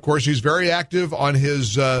Twitter, but of course he's very active on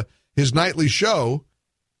his nightly show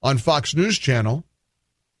on Fox News Channel.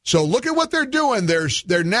 So look at what they're doing.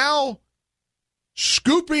 They're now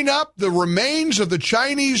scooping up the remains of the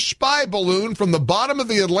Chinese spy balloon from the bottom of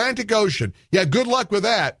the Atlantic Ocean. Yeah, good luck with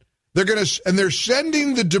that. They're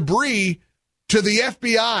sending the debris to the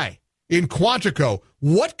FBI in Quantico.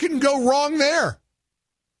 What can go wrong there?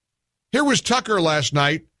 Here was Tucker last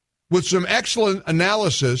night with some excellent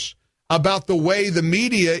analysis about the way the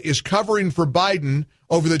media is covering for Biden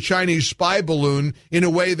over the Chinese spy balloon in a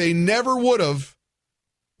way they never would have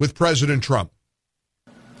with President Trump.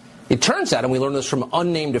 It turns out, and we learned this from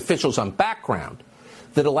unnamed officials on background,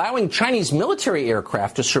 that allowing Chinese military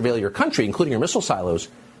aircraft to surveil your country, including your missile silos,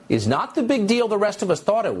 is not the big deal the rest of us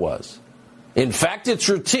thought it was. In fact, it's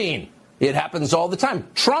routine. It happens all the time.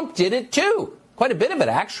 Trump did it too. Quite a bit of it,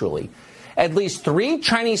 actually. At least 3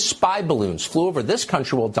 Chinese spy balloons flew over this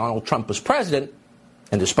country while Donald Trump was president,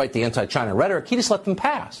 and despite the anti-China rhetoric, he just let them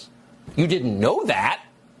pass. You didn't know that.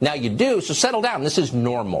 Now you do, so settle down. This is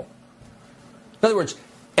normal. In other words,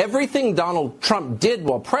 everything Donald Trump did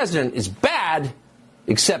while president is bad,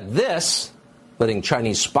 except this, letting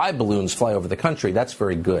Chinese spy balloons fly over the country. That's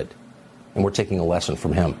very good. And we're taking a lesson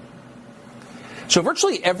from him. So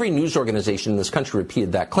virtually every news organization in this country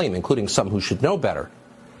repeated that claim, including some who should know better.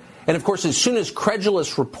 And of course, as soon as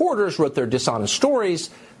credulous reporters wrote their dishonest stories,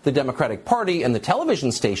 the Democratic Party and the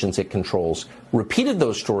television stations it controls repeated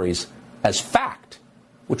those stories as fact,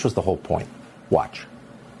 which was the whole point. Watch.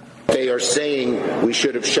 They are saying we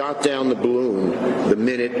should have shot down the balloon the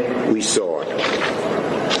minute we saw it.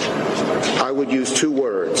 I would use 2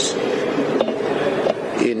 words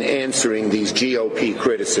in answering these GOP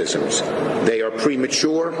criticisms. They are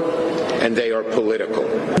premature and they are political.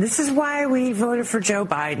 This is why we voted for Joe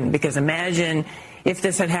Biden, because imagine if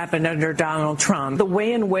this had happened under Donald Trump. The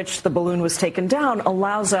way in which the balloon was taken down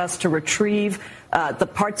allows us to retrieve the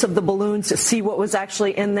parts of the balloons to see what was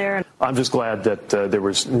actually in there. I'm just glad that there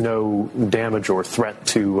was no damage or threat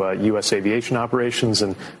to U.S. aviation operations,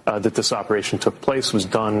 and that this operation took place, was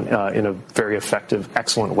done in a very effective,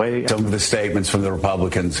 excellent way. Some of the statements from the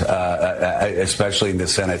Republicans, especially in the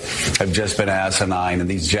Senate, have just been asinine, and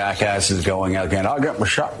these jackasses going out again, I'll get my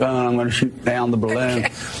shotgun and I'm going to shoot down the balloon.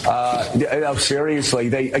 Seriously,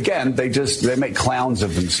 they make clowns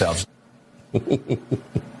of themselves.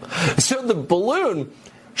 So the balloon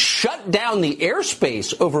shut down the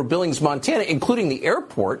airspace over Billings, Montana, including the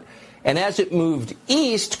airport. And as it moved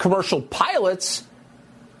east, commercial pilots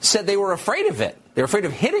said they were afraid of it. They were afraid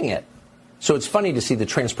of hitting it. So it's funny to see the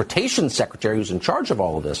transportation secretary, who's in charge of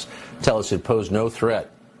all of this, tell us it posed no threat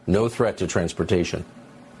to transportation.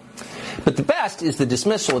 But the best is the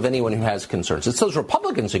dismissal of anyone who has concerns. It's those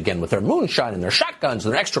Republicans again with their moonshine and their shotguns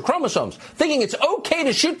and their extra chromosomes, thinking it's okay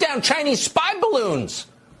to shoot down Chinese spy balloons.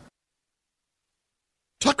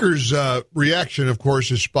 Tucker's reaction, of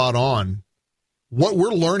course, is spot on. What we're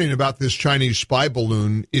learning about this Chinese spy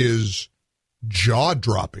balloon is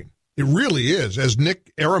jaw-dropping. It really is. As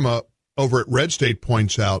Nick Arima over at Red State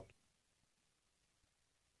points out,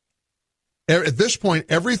 at this point,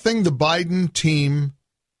 everything the Biden team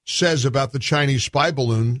says about the Chinese spy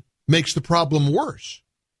balloon makes the problem worse.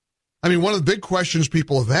 I mean, one of the big questions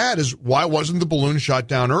people have had is, why wasn't the balloon shot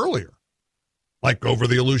down earlier? Like over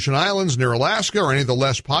the Aleutian Islands near Alaska or any of the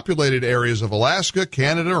less populated areas of Alaska,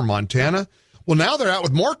 Canada, or Montana. Well, now they're out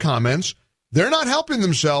with more comments. They're not helping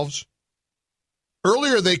themselves.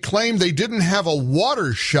 Earlier, they claimed they didn't have a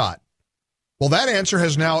water shot. Well, that answer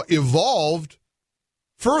has now evolved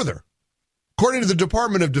further. According to the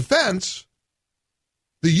Department of Defense,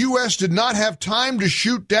 the U.S. did not have time to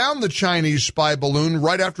shoot down the Chinese spy balloon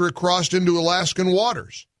right after it crossed into Alaskan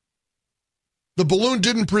waters. The balloon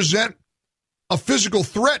didn't present a physical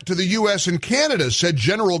threat to the U.S. and Canada, said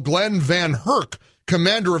General Glenn Van Herk,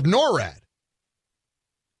 commander of NORAD.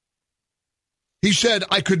 He said,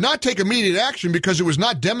 I could not take immediate action because it was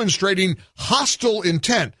not demonstrating hostile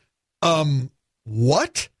intent.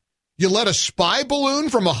 What? You let a spy balloon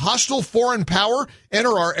from a hostile foreign power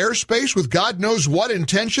enter our airspace with God knows what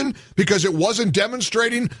intention because it wasn't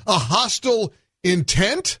demonstrating a hostile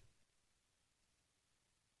intent?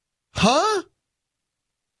 Huh?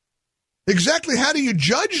 Exactly how do you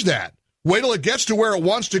judge that? Wait till it gets to where it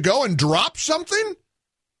wants to go and drop something?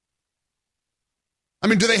 I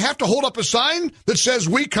mean, do they have to hold up a sign that says,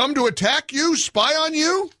 we come to attack you, spy on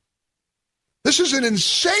you? This is an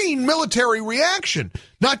insane military reaction,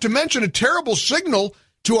 not to mention a terrible signal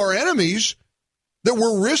to our enemies that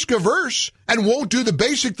we're risk-averse and won't do the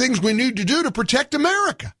basic things we need to do to protect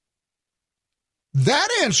America. That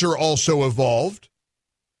answer also evolved.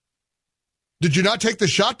 Did you not take the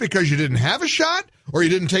shot because you didn't have a shot, or you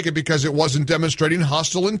didn't take it because it wasn't demonstrating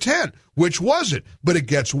hostile intent? Which was it? But it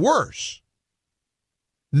gets worse.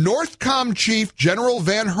 Northcom Chief General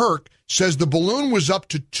Van Herk says the balloon was up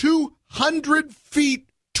to 200 feet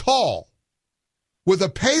tall with a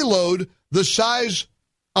payload the size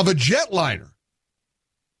of a jetliner.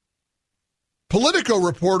 Politico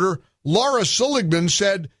reporter Laura Seligman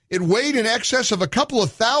said it weighed in excess of a couple of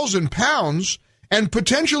 1,000 pounds and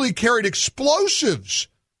potentially carried explosives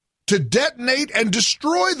to detonate and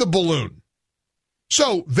destroy the balloon.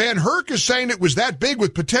 So Van Herk is saying it was that big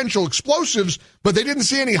with potential explosives, but they didn't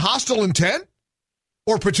see any hostile intent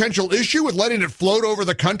or potential issue with letting it float over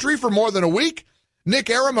the country for more than a week? Nick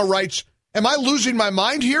Arima writes, am I losing my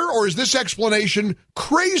mind here, or is this explanation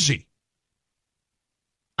crazy?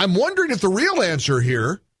 I'm wondering if the real answer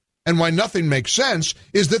here, and why nothing makes sense,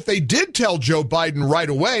 is that they did tell Joe Biden right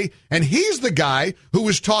away, and he's the guy who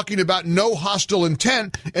was talking about no hostile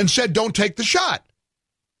intent and said don't take the shot.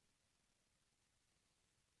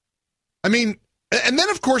 I mean, and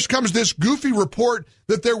then, of course, comes this goofy report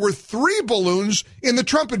that there were 3 balloons in the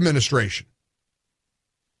Trump administration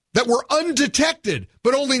that were undetected,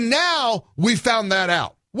 but only now we found that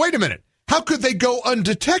out. Wait a minute. How could they go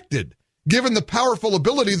undetected, given the powerful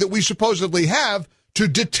ability that we supposedly have to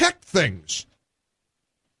detect things?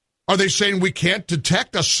 Are they saying we can't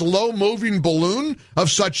detect a slow-moving balloon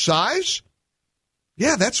of such size?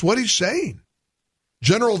 Yeah, that's what he's saying.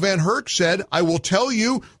 General Van Herk said, I will tell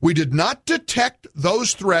you, we did not detect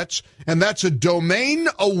those threats, and that's a domain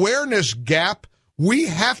awareness gap we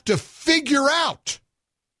have to figure out.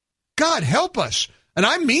 God help us. And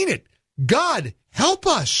I mean it. God help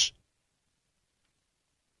us.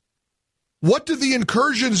 What did the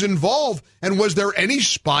incursions involve, and was there any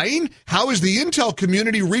spying? How is the intel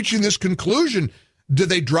community reaching this conclusion? Did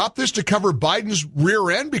they drop this to cover Biden's rear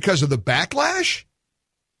end because of the backlash?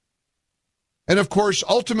 And, of course,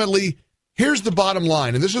 ultimately, Here's the bottom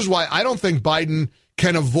line, and this is why I don't think Biden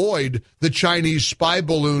can avoid the Chinese spy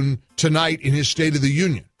balloon tonight in his State of the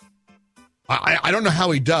Union. I don't know how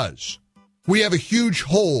he does. We have a huge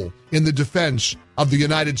hole in the defense of the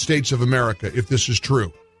United States of America if this is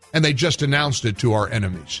true. And they just announced it to our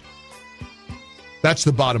enemies. That's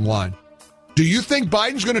the bottom line. Do you think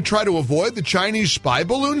Biden's going to try to avoid the Chinese spy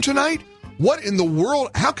balloon tonight? What in the world?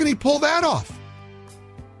 How can he pull that off?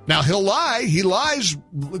 Now, he'll lie. He lies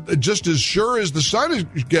just as sure as the sun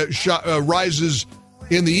rises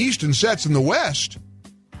in the east and sets in the west.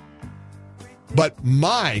 But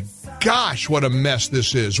my gosh, what a mess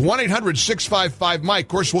this is. 1-800-655-MIKE. Of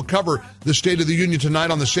course, we'll cover the State of the Union tonight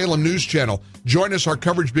on the Salem News Channel. Join us. Our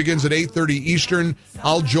coverage begins at 8:30 Eastern.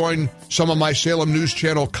 I'll join some of my Salem News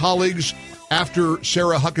Channel colleagues after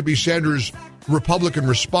Sarah Huckabee Sanders' Republican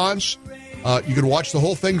response. You can watch the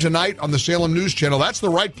whole thing tonight on the Salem News Channel. That's the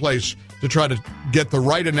right place to try to get the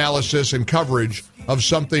right analysis and coverage of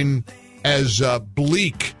something as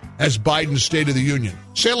bleak as Biden's State of the Union.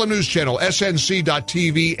 Salem News Channel,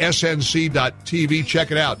 snc.tv, snc.tv. Check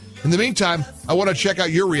it out. In the meantime, I want to check out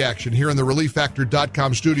your reaction here in the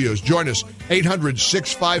ReliefFactor.com studios. Join us,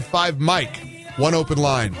 800-655-MIKE. One open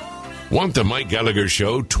line. Want the Mike Gallagher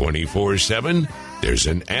Show 24/7? There's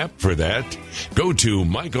an app for that. Go to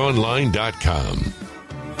MikeOnline.com.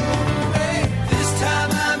 This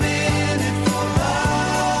time I'm in it for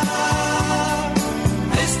love.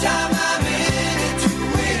 This time I'm in it to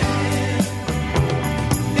win.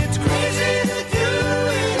 It's crazy to do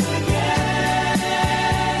it again,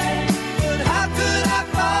 but how could I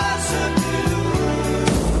possibly?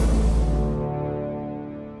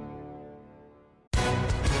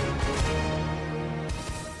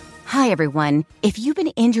 Hi, everyone. If you've been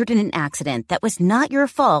injured in an accident that was not your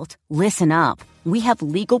fault, listen up. We have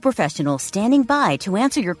legal professionals standing by to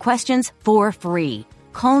answer your questions for free.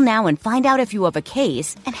 Call now and find out if you have a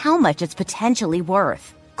case and how much it's potentially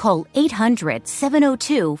worth. Call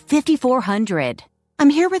 800-702-5400. I'm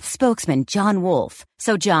here with spokesman John Wolf.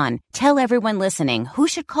 So, John, tell everyone listening who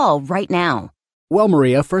should call right now. Well,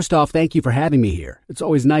 Maria, first off, thank you for having me here. It's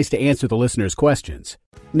always nice to answer the listeners' questions.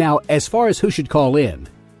 Now, as far as who should call in,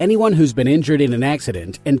 anyone who's been injured in an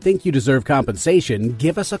accident and think you deserve compensation,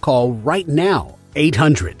 give us a call right now.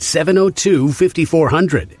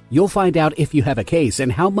 800-702-5400. You'll find out if you have a case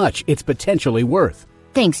and how much it's potentially worth.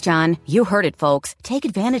 Thanks, John. You heard it, folks. Take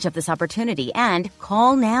advantage of this opportunity and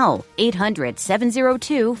call now.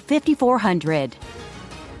 800-702-5400.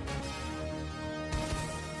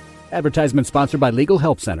 Advertisement sponsored by Legal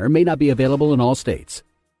Help Center. May not be available in all states.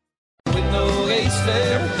 With no ace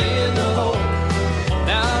there in the hole.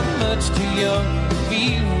 Now I'm much too young to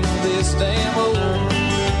feel this damn old.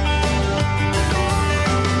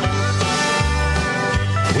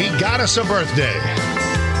 We got us a birthday.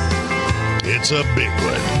 It's a big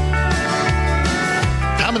one.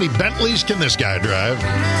 How many Bentleys can this guy drive?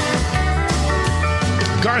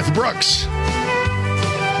 Garth Brooks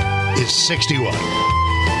is 61.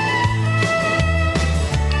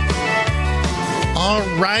 All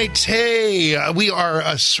right. Hey, we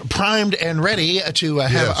are primed and ready to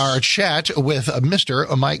have our chat with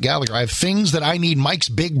Mr. Mike Gallagher. I have things that I need Mike's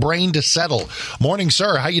big brain to settle. Morning,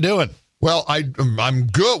 sir. How you doing? Well, I'm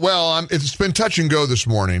good. Well, it's been touch and go this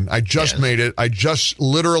morning. I just made it. I just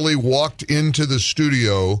literally walked into the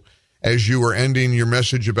studio as you were ending your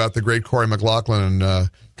message about the great Corey McLaughlin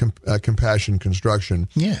and Compassion Construction.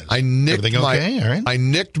 Yes. I nicked Everything okay? All right. I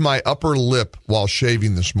nicked my upper lip while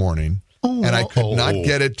shaving this morning. And I could not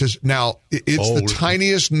get it to. Now, it's the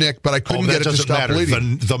tiniest nick, but I couldn't get it to stop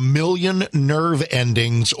bleeding. The million nerve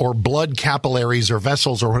endings or blood capillaries or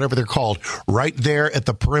vessels or whatever they're called right there at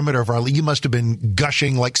the perimeter of our. You must have been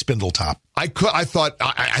gushing like Spindletop. I thought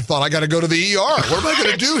I got to go to the ER. What am I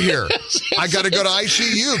going to do here? I got to go to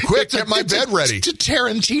ICU. Quick, get my bed ready. It's a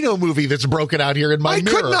Tarantino movie that's broken out here in my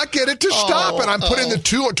mirror. I could not get it to stop, and I'm putting the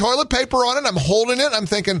toilet paper on it. I'm holding it. I'm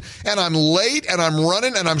thinking, and I'm late, and I'm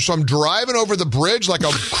running, and I'm driving over the bridge like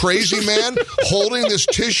a crazy man, holding this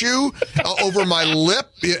tissue over my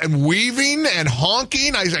lip and weaving and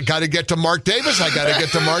honking. I got to get to Mark Davis. And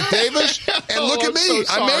look at me. So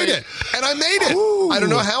I made it. And I made it. Ooh. I don't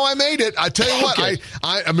know how I made it. I tell you what,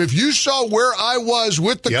 I mean, if you saw where I was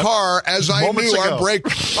with the car as I knew our break,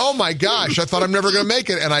 oh my gosh, I thought I'm never going to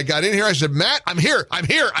make it. And I got in here. I said, Matt, I'm here.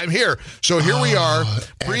 So here we are.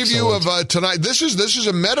 Preview of tonight. This is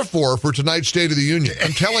a metaphor for tonight's State of the Union.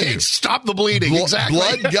 I'm telling you. Stop the bleeding. Exactly.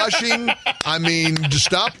 Blood gushing. I mean, to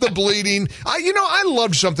stop the bleeding. I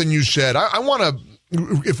loved something you said. I want to,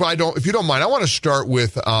 if you don't mind, I want to start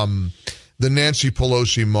with the Nancy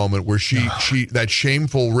Pelosi moment where she that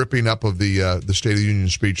shameful ripping up of the State of the Union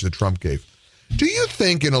speech that Trump gave. Do you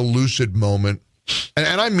think in a lucid moment,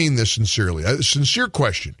 and I mean this sincerely, a sincere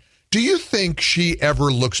question, do you think she ever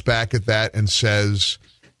looks back at that and says,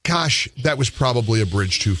 gosh, that was probably a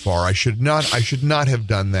bridge too far. I should not have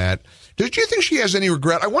done that. Do you think she has any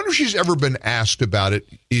regret? I wonder if she's ever been asked about it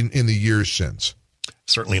in the years since.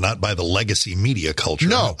 Certainly not by the legacy media culture.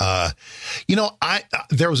 No.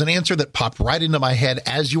 There was an answer that popped right into my head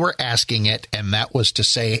as you were asking it, and that was to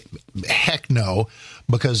say, heck no,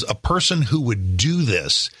 because a person who would do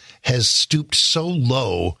this has stooped so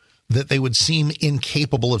low that they would seem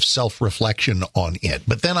incapable of self-reflection on it.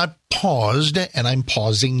 But then I paused, and I'm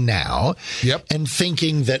pausing now, and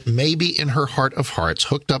thinking that maybe in her heart of hearts,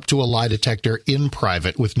 hooked up to a lie detector in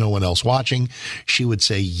private with no one else watching, she would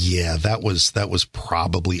say, yeah, that was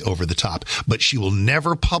probably over the top. But she will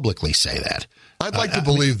never publicly say that. I'd like to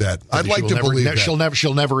believe that. I'd like to believe that.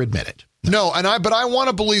 She'll never admit it. No, but I want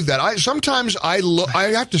to believe that. I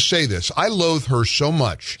have to say this. I loathe her so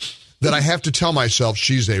much that I have to tell myself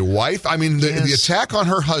she's a wife. I mean, the attack on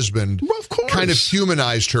her husband kind of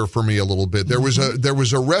humanized her for me a little bit. There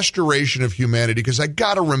was a restoration of humanity, because I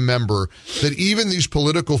got to remember that even these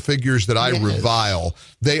political figures that I revile,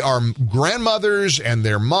 they are grandmothers and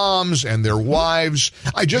their moms and their wives.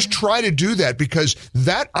 I just try to do that because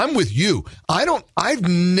I'm with you. I've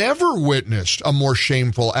never witnessed a more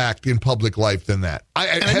shameful act in public life than that.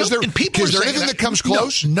 Is there anything that comes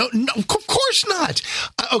close? No, of course not.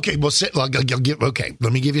 Okay, well,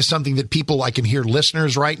 let me give you something that people, I can hear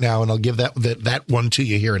listeners right now, and I'll give that one to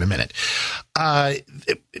you here in a minute. How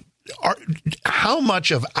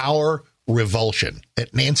much of our revulsion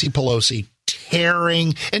at Nancy Pelosi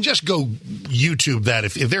tearing, and just go YouTube that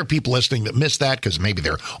if there are people listening that missed that because maybe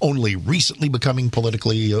they're only recently becoming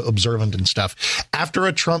politically observant and stuff. After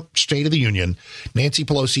a Trump State of the Union, Nancy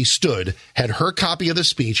Pelosi had her copy of the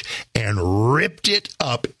speech and ripped it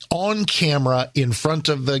up on camera in front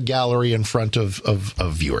of the gallery, in front of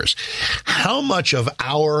viewers. How much of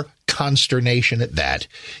our consternation at that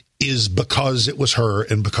is because it was her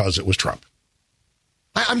and because it was Trump?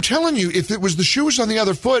 I'm telling you, if it was the shoe was on the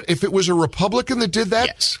other foot, if it was a Republican that did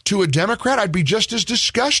that to a Democrat, I'd be just as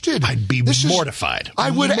disgusted. I'd be mortified.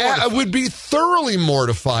 I would be thoroughly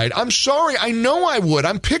mortified. I'm sorry. I know I would.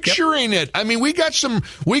 I'm picturing it. I mean, we got some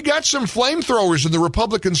flamethrowers in the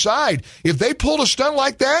Republican side. If they pulled a stunt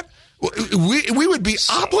like that, we would be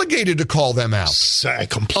obligated to call them out.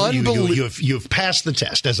 You've passed the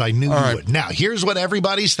test, as I knew you would. Now, here's what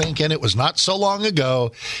everybody's thinking. It was not so long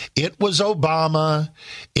ago. It was Obama.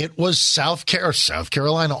 It was South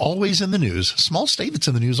Carolina, always in the news. Small state that's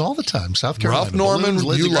in the news all the time. South Carolina. Ralph Norman,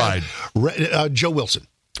 you lied. Joe Wilson.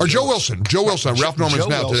 Or Joe Wilson. Ralph Norman's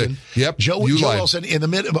now today. Yep. Joe Wilson. In the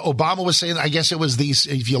Obama was saying, I guess it was these,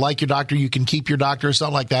 if you like your doctor, you can keep your doctor, or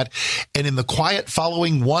something like that. And in the quiet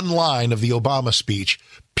following one line of the Obama speech,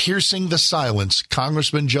 piercing the silence,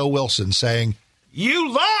 Congressman Joe Wilson saying,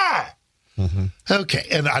 "You lie." Mm-hmm. Okay,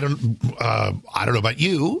 and I don't know about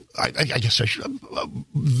you. I guess I should.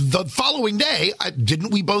 The following day,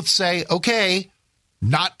 didn't we both say, okay,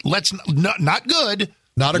 not good.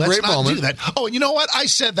 Not a great moment. Do that. Oh, and you know what? I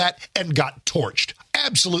said that and got torched.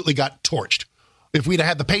 Absolutely got torched. If we'd have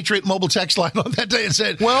had the Patriot mobile text line on that day and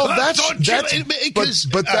said, well, that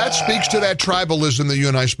speaks to that tribalism that you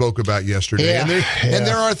and I spoke about yesterday. And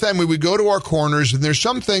there are things, we go to our corners, and there's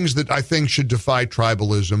some things that I think should defy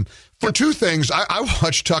tribalism. For two things, I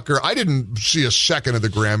watched Tucker. I didn't see a second of the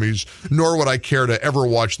Grammys, nor would I care to ever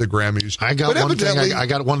watch the Grammys. I got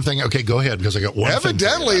one thing. Okay, go ahead, because I got one thing.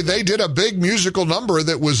 Evidently, they did a big musical number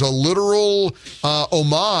that was a literal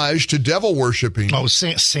homage to devil worshiping. Oh,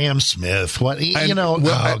 Sam Smith. What?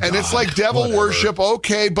 And it's like devil worship,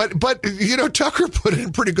 okay, but Tucker put it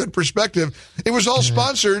in pretty good perspective. It was all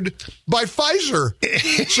sponsored by Pfizer.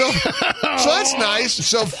 So that's nice.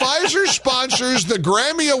 So Pfizer sponsors the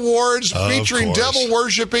Grammy Awards featuring devil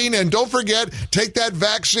worshiping, and don't forget, take that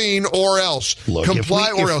vaccine or else. Look,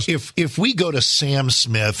 if we go to Sam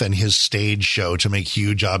Smith and his stage show to make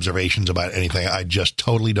huge observations about anything, I just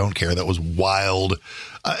totally don't care. That was wild.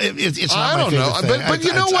 It's not my favorite thing. But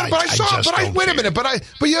you know what? Wait a minute.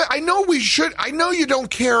 I know we should. I know you don't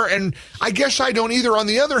care, and I guess I don't either. On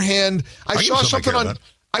the other hand, I saw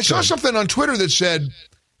something on Twitter that said,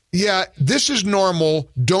 "Yeah, this is normal.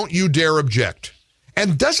 Don't you dare object."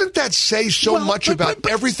 And doesn't that say so much about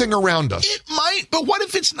everything around us? It might, but what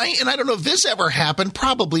if it's and I don't know if this ever happened,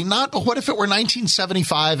 probably not, but what if it were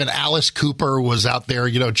 1975 and Alice Cooper was out there,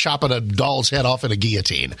 chopping a doll's head off in a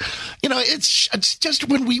guillotine? It's just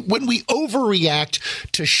when we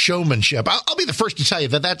overreact to showmanship. I'll be the first to tell you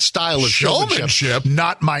that style of showmanship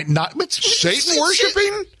it's Satan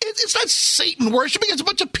worshiping? It's not Satan worshiping. It's a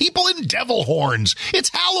bunch of people in devil horns. It's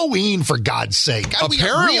Halloween, for God's sake.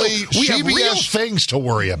 Apparently, we have real things to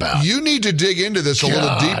worry about. You need to dig into this a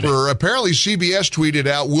little deeper. Apparently, CBS tweeted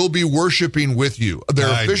out, "We'll be worshiping with you." Their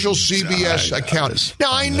official CBS account.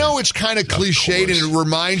 Now, I know it's kind of cliched and it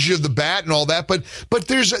reminds you of the bat and all that, but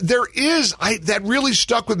there is that really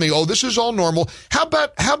stuck with me. Oh, this is all normal. How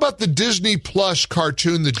about the Disney Plus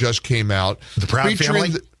cartoon that just came out? The Proud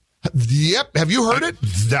Family? Yep. Have you heard it?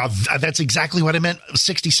 Now, that's exactly what I meant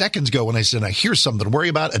 60 seconds ago when I said, here's something to worry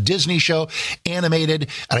about. A Disney show, animated,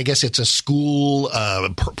 and I guess it's a school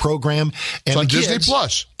program. And it's on Disney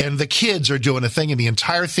Plus. And the kids are doing a thing, and the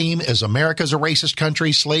entire theme is America's a racist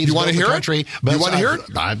country, slaves you want to hear country. It? You want to hear it?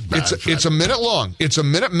 It's a minute long. It's a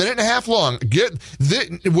minute and a half long.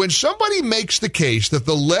 When somebody makes the case that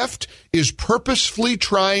the left is purposefully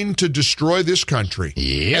trying to destroy this country,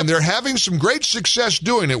 and they're having some great success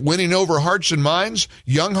doing it, winning over hearts and minds,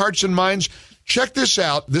 young hearts and minds. Check this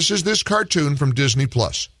out. This is this cartoon from Disney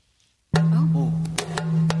Plus.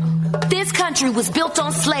 This country was built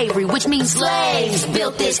on slavery, which means slaves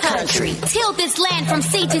built this country. Tilled this land from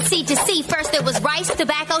sea to sea to sea. First there was rice,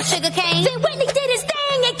 tobacco, sugar cane. Then Whitney did his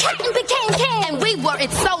thing and cotton became king. And we were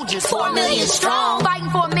its soldiers, 4 million strong. Fighting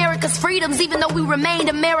for America's freedoms, even though we remained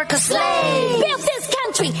America's slaves. Built this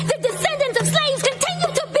country. The descendants of slaves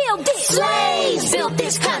continue to build this. Slaves built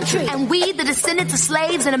this country. And we, the descendants of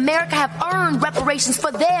slaves in America, have earned reparations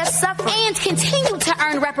for their suffering. And continue to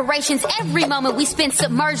earn reparations every moment we spend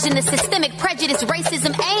submerged in the systemic prejudice,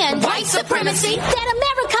 racism, and white supremacy that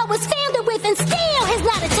America was founded with and still has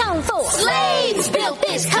not atoned for. Slaves built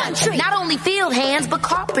this country. Not only field hands, but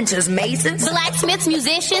carpenters, masons, blacksmiths,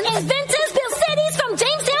 musicians, inventors built cities from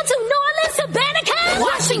Jamestown to New Orleans to Banneker,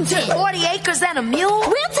 Washington. 40 acres and a mule.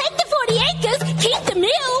 We'll take the 40 acres, keep the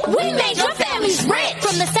mule. We made your families rich.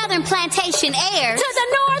 From the southern plantation heirs to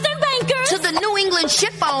the northern bankers to the New England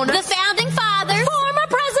ship owners, the founding fathers, former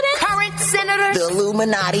presidents, current senators, the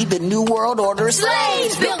Illuminati, the New World Order.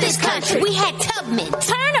 Slaves built this country. We had Tubman,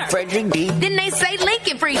 Turner, Frederick D. Didn't they say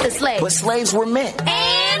Lincoln freed the slaves? But slaves were men.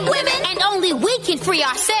 And women. And only we can free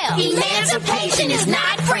ourselves. Emancipation is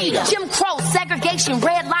not freedom. Jim Crow, segregation,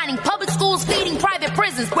 redlining, public schools, feeding private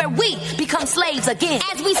prisons, where we become slaves again.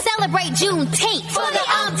 As we celebrate Juneteenth for the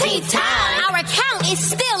umpteenth time, our account is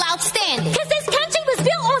still outstanding. Because this country was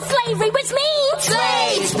built on slavery, which means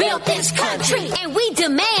slaves built this country. And we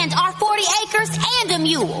demand our 40 acres and a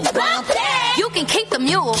mule. Bump that. You can keep the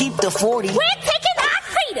mule. Keep the 40. We're taking our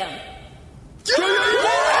freedom.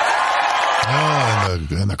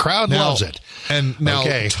 And the crowd loves it. And now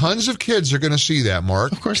tons of kids are going to see that,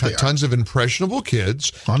 Mark. Of course they are. Tons of impressionable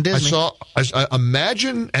kids. On Disney. I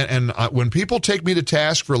imagine, and when people take me to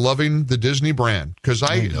task for loving the Disney brand, because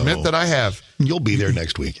I admit that I have. You'll be there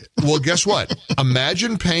next week. Well, guess what?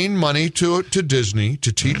 Imagine paying money to Disney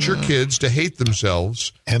to teach your kids to hate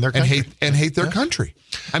themselves and their country. and hate their country.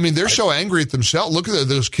 I mean, they're so angry at themselves. Look at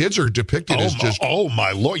those kids are depicted as just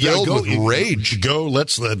my Lord, filled with rage.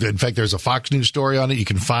 In fact, there's a Fox News story on it. You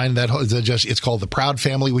can find that. It's called The Proud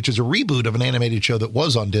Family, which is a reboot of an animated show that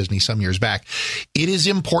was on Disney some years back. It is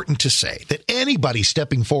important to say that anybody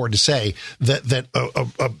stepping forward to say that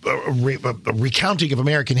a recounting of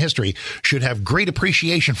American history should have great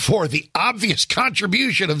appreciation for the obvious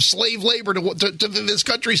contribution of slave labor to this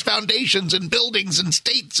country's foundations and buildings and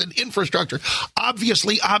states and infrastructure. Obviously.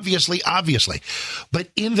 But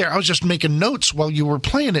in there, I was just making notes while you were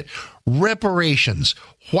playing it. Reparations,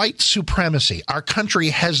 white supremacy. Our country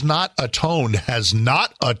has not atoned.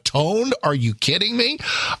 Are you kidding me?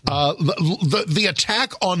 The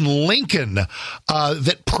attack on Lincoln,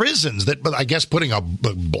 that prisons, that I guess putting a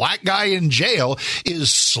black guy in jail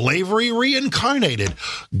is slavery reincarnated.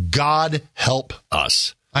 God help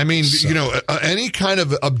us. I mean, any kind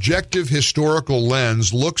of objective historical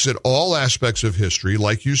lens looks at all aspects of history,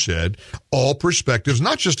 like you said, all perspectives,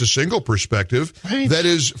 not just a single perspective that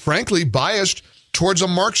is, frankly, biased towards a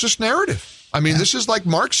Marxist narrative. I mean, this is like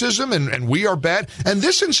Marxism, and we are bad. And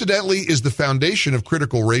this, incidentally, is the foundation of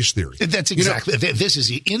critical race theory. That's exactly. This is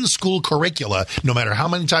the in-school curricula. No matter how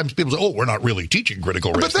many times people say, "Oh, we're not really teaching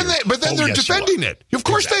critical race theory," but then they're defending it. Of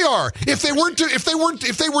course they are. If they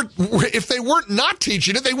weren't not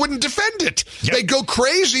teaching it, they wouldn't defend it. Yep. They go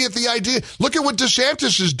crazy at the idea. Look at what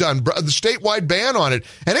DeSantis has done, the statewide ban on it.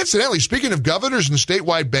 And incidentally, speaking of governors and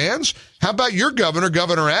statewide bans, how about your governor,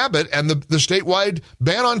 Governor Abbott, and the statewide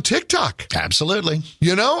ban on TikTok? Absolutely.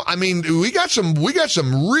 You know, I mean, we got some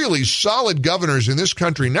really solid governors in this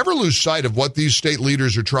country. Never lose sight of what these state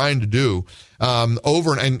leaders are trying to do.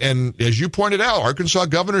 And as you pointed out, Arkansas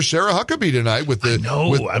Governor Sarah Huckabee tonight with the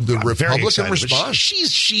Republican response.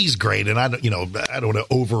 She's great, and I don't want to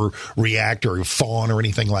overreact or fawn or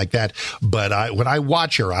anything like that. But when I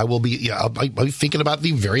watch her, I'll be thinking about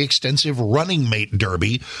the very extensive running mate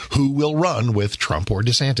derby. Who will run with Trump or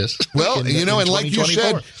DeSantis? Well, and like you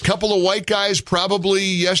said, a couple of white guys, probably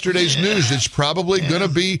yesterday's news. It's probably going to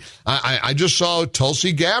be. I just saw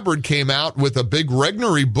Tulsi Gabbard came out with a big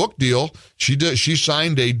Regnery book deal. She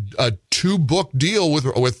signed a 2-book deal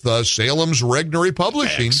with Salem's Regnery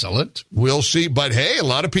Publishing. Excellent. We'll see. But hey, a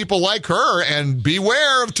lot of people like her, and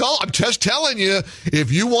beware of Tulsi. I'm just telling you,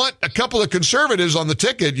 if you want a couple of conservatives on the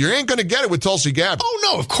ticket, you ain't going to get it with Tulsi Gabbard. Oh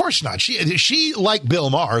no, of course not. She like Bill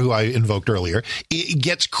Maher, who I invoked earlier,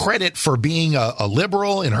 gets credit for being a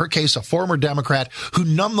liberal, in her case, a former Democrat, who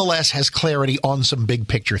nonetheless has clarity on some big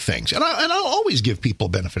picture things. And I'll always give people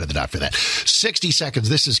benefit of the doubt for that. 60 seconds.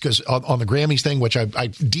 This is because on the Grammys thing, which I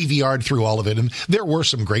DVR'd through all of it, and there were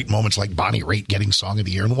some great moments like Bonnie Raitt getting Song of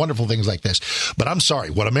the Year and wonderful things like this. But I'm sorry,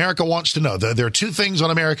 what America wants to know, there are 2 things on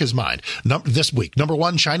America's mind this week. Number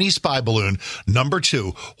 1, Chinese spy balloon. Number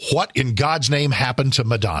 2, what in God's name happened to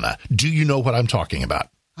Madonna? Do you know what I'm talking about?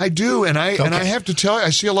 I do, and I have to tell you, I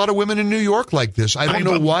see a lot of women in New York like this. I don't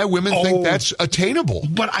know why women think that's attainable,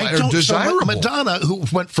 but I don't. Desirable. So Madonna, who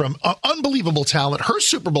went from unbelievable talent, her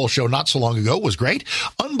Super Bowl show not so long ago was great,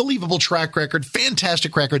 unbelievable track record,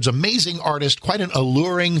 fantastic records, amazing artist, quite an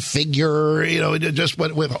alluring figure. Just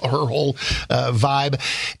went with her whole vibe.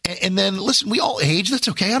 And then listen, we all age. That's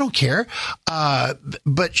okay. I don't care.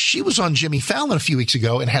 But she was on Jimmy Fallon a few weeks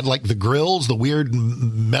ago and had like the grills, the weird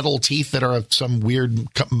metal teeth that are of some weird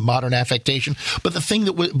modern affectation, but the thing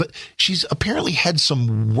but she's apparently had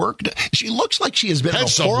some work done. She looks like she has been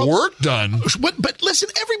some work done. But listen,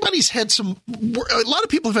 everybody's had some. A lot of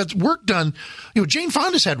people have had work done. Jane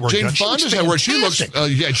Fonda's had work done. Jane Fonda's had work. She looks.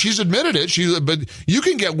 She's admitted it. But you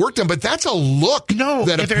can get work done. But that's a look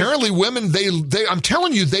that apparently women they. I'm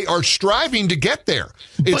telling you, they are striving to get there.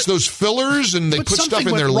 It's those fillers and they put stuff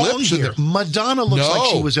in their lips. Madonna looks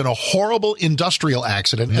like she was in a horrible industrial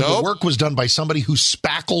accident, and the work was done by somebody who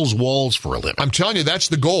spackles walls for a living. I'm telling you, that's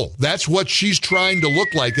the goal. That's what she's trying to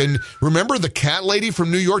look like. And remember the cat lady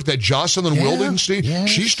from New York, that Jocelyn Wildenstein? Yes.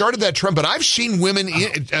 She started that trend. But I've seen women,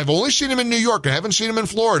 I've only seen them in New York. I haven't seen them in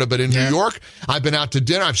Florida. But in New York, I've been out to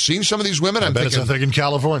dinner. I've seen some of these women. I bet it's a thing in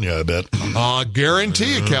California, I bet.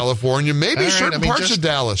 Guarantee you, California. Maybe certain parts of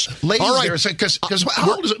Dallas. Ladies, all right. Because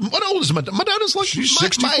what old is Madonna? Madonna's like she's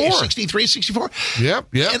 64. 63, 64. Yep.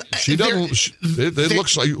 And she doesn't. It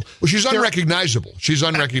looks like she's unrecognizable. She's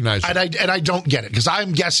unrecognizable. And I don't get it, because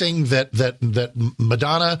I'm guessing that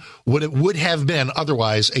Madonna would have been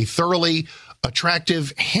otherwise a thoroughly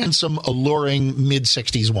attractive, handsome, alluring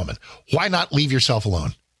mid-60s woman. Why not leave yourself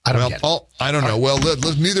alone? I don't get it. I don't know. Well,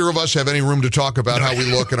 neither of us have any room to talk about how we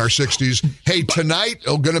look in our 60s. Hey, tonight,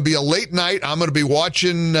 going to be a late night. I'm going to be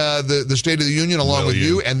watching the State of the Union along with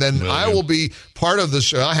you, and then I will be part of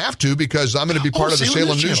this. I have to, because I'm going to be part of the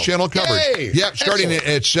Salem News Channel coverage. Hey, yeah, starting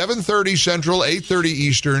at 7:30 Central, 8:30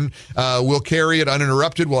 Eastern. We'll carry it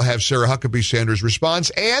uninterrupted. We'll have Sarah Huckabee Sanders' response,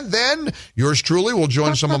 and then yours truly will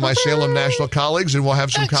join some of my Salem National colleagues, and we'll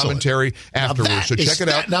have some commentary afterwards. So check it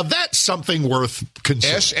out. Now, that's something worth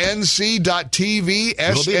considering. SNC.TV,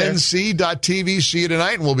 SNC.TV. See you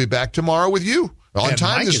tonight, and we'll be back tomorrow with you. On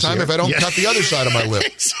time Mike this time here. If I don't cut the other side of my lip.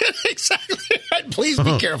 Exactly. Please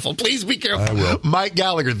be careful. Please be careful. I will. Mike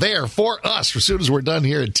Gallagher there for us as soon as we're done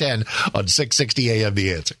here at 10 on 660 AM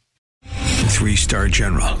The Answer. 3-star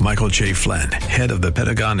General Michael J. Flynn, head of the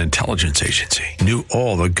Pentagon Intelligence Agency, knew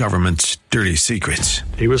all the government's dirty secrets.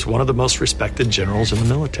 He was one of the most respected generals in the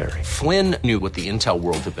military. Flynn knew what the intel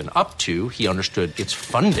world had been up to. He understood its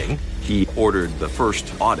funding. He ordered the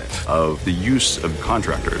first audit of the use of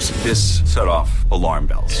contractors. This set off alarm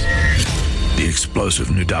bells. The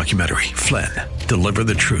explosive new documentary, Flynn, Deliver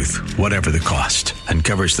the truth, whatever the cost, and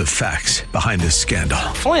covers the facts behind this scandal.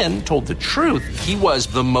 Flynn told the truth. He was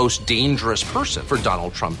the most dangerous person for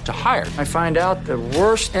Donald Trump to hire. I find out the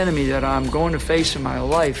worst enemy that I'm going to face in my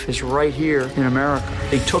life is right here in America.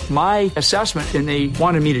 They took my assessment and they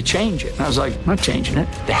wanted me to change it. And I was like, I'm not changing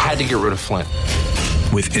it. They had to get rid of Flynn.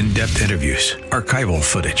 With in-depth interviews, archival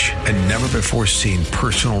footage, and never-before-seen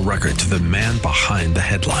personal records of the man behind the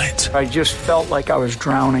headlines. I just felt like I was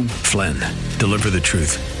drowning. Flynn, deliver the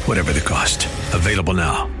truth, whatever the cost. Available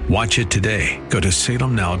now. Watch it today. Go to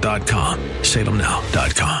salemnow.com.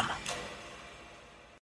 salemnow.com.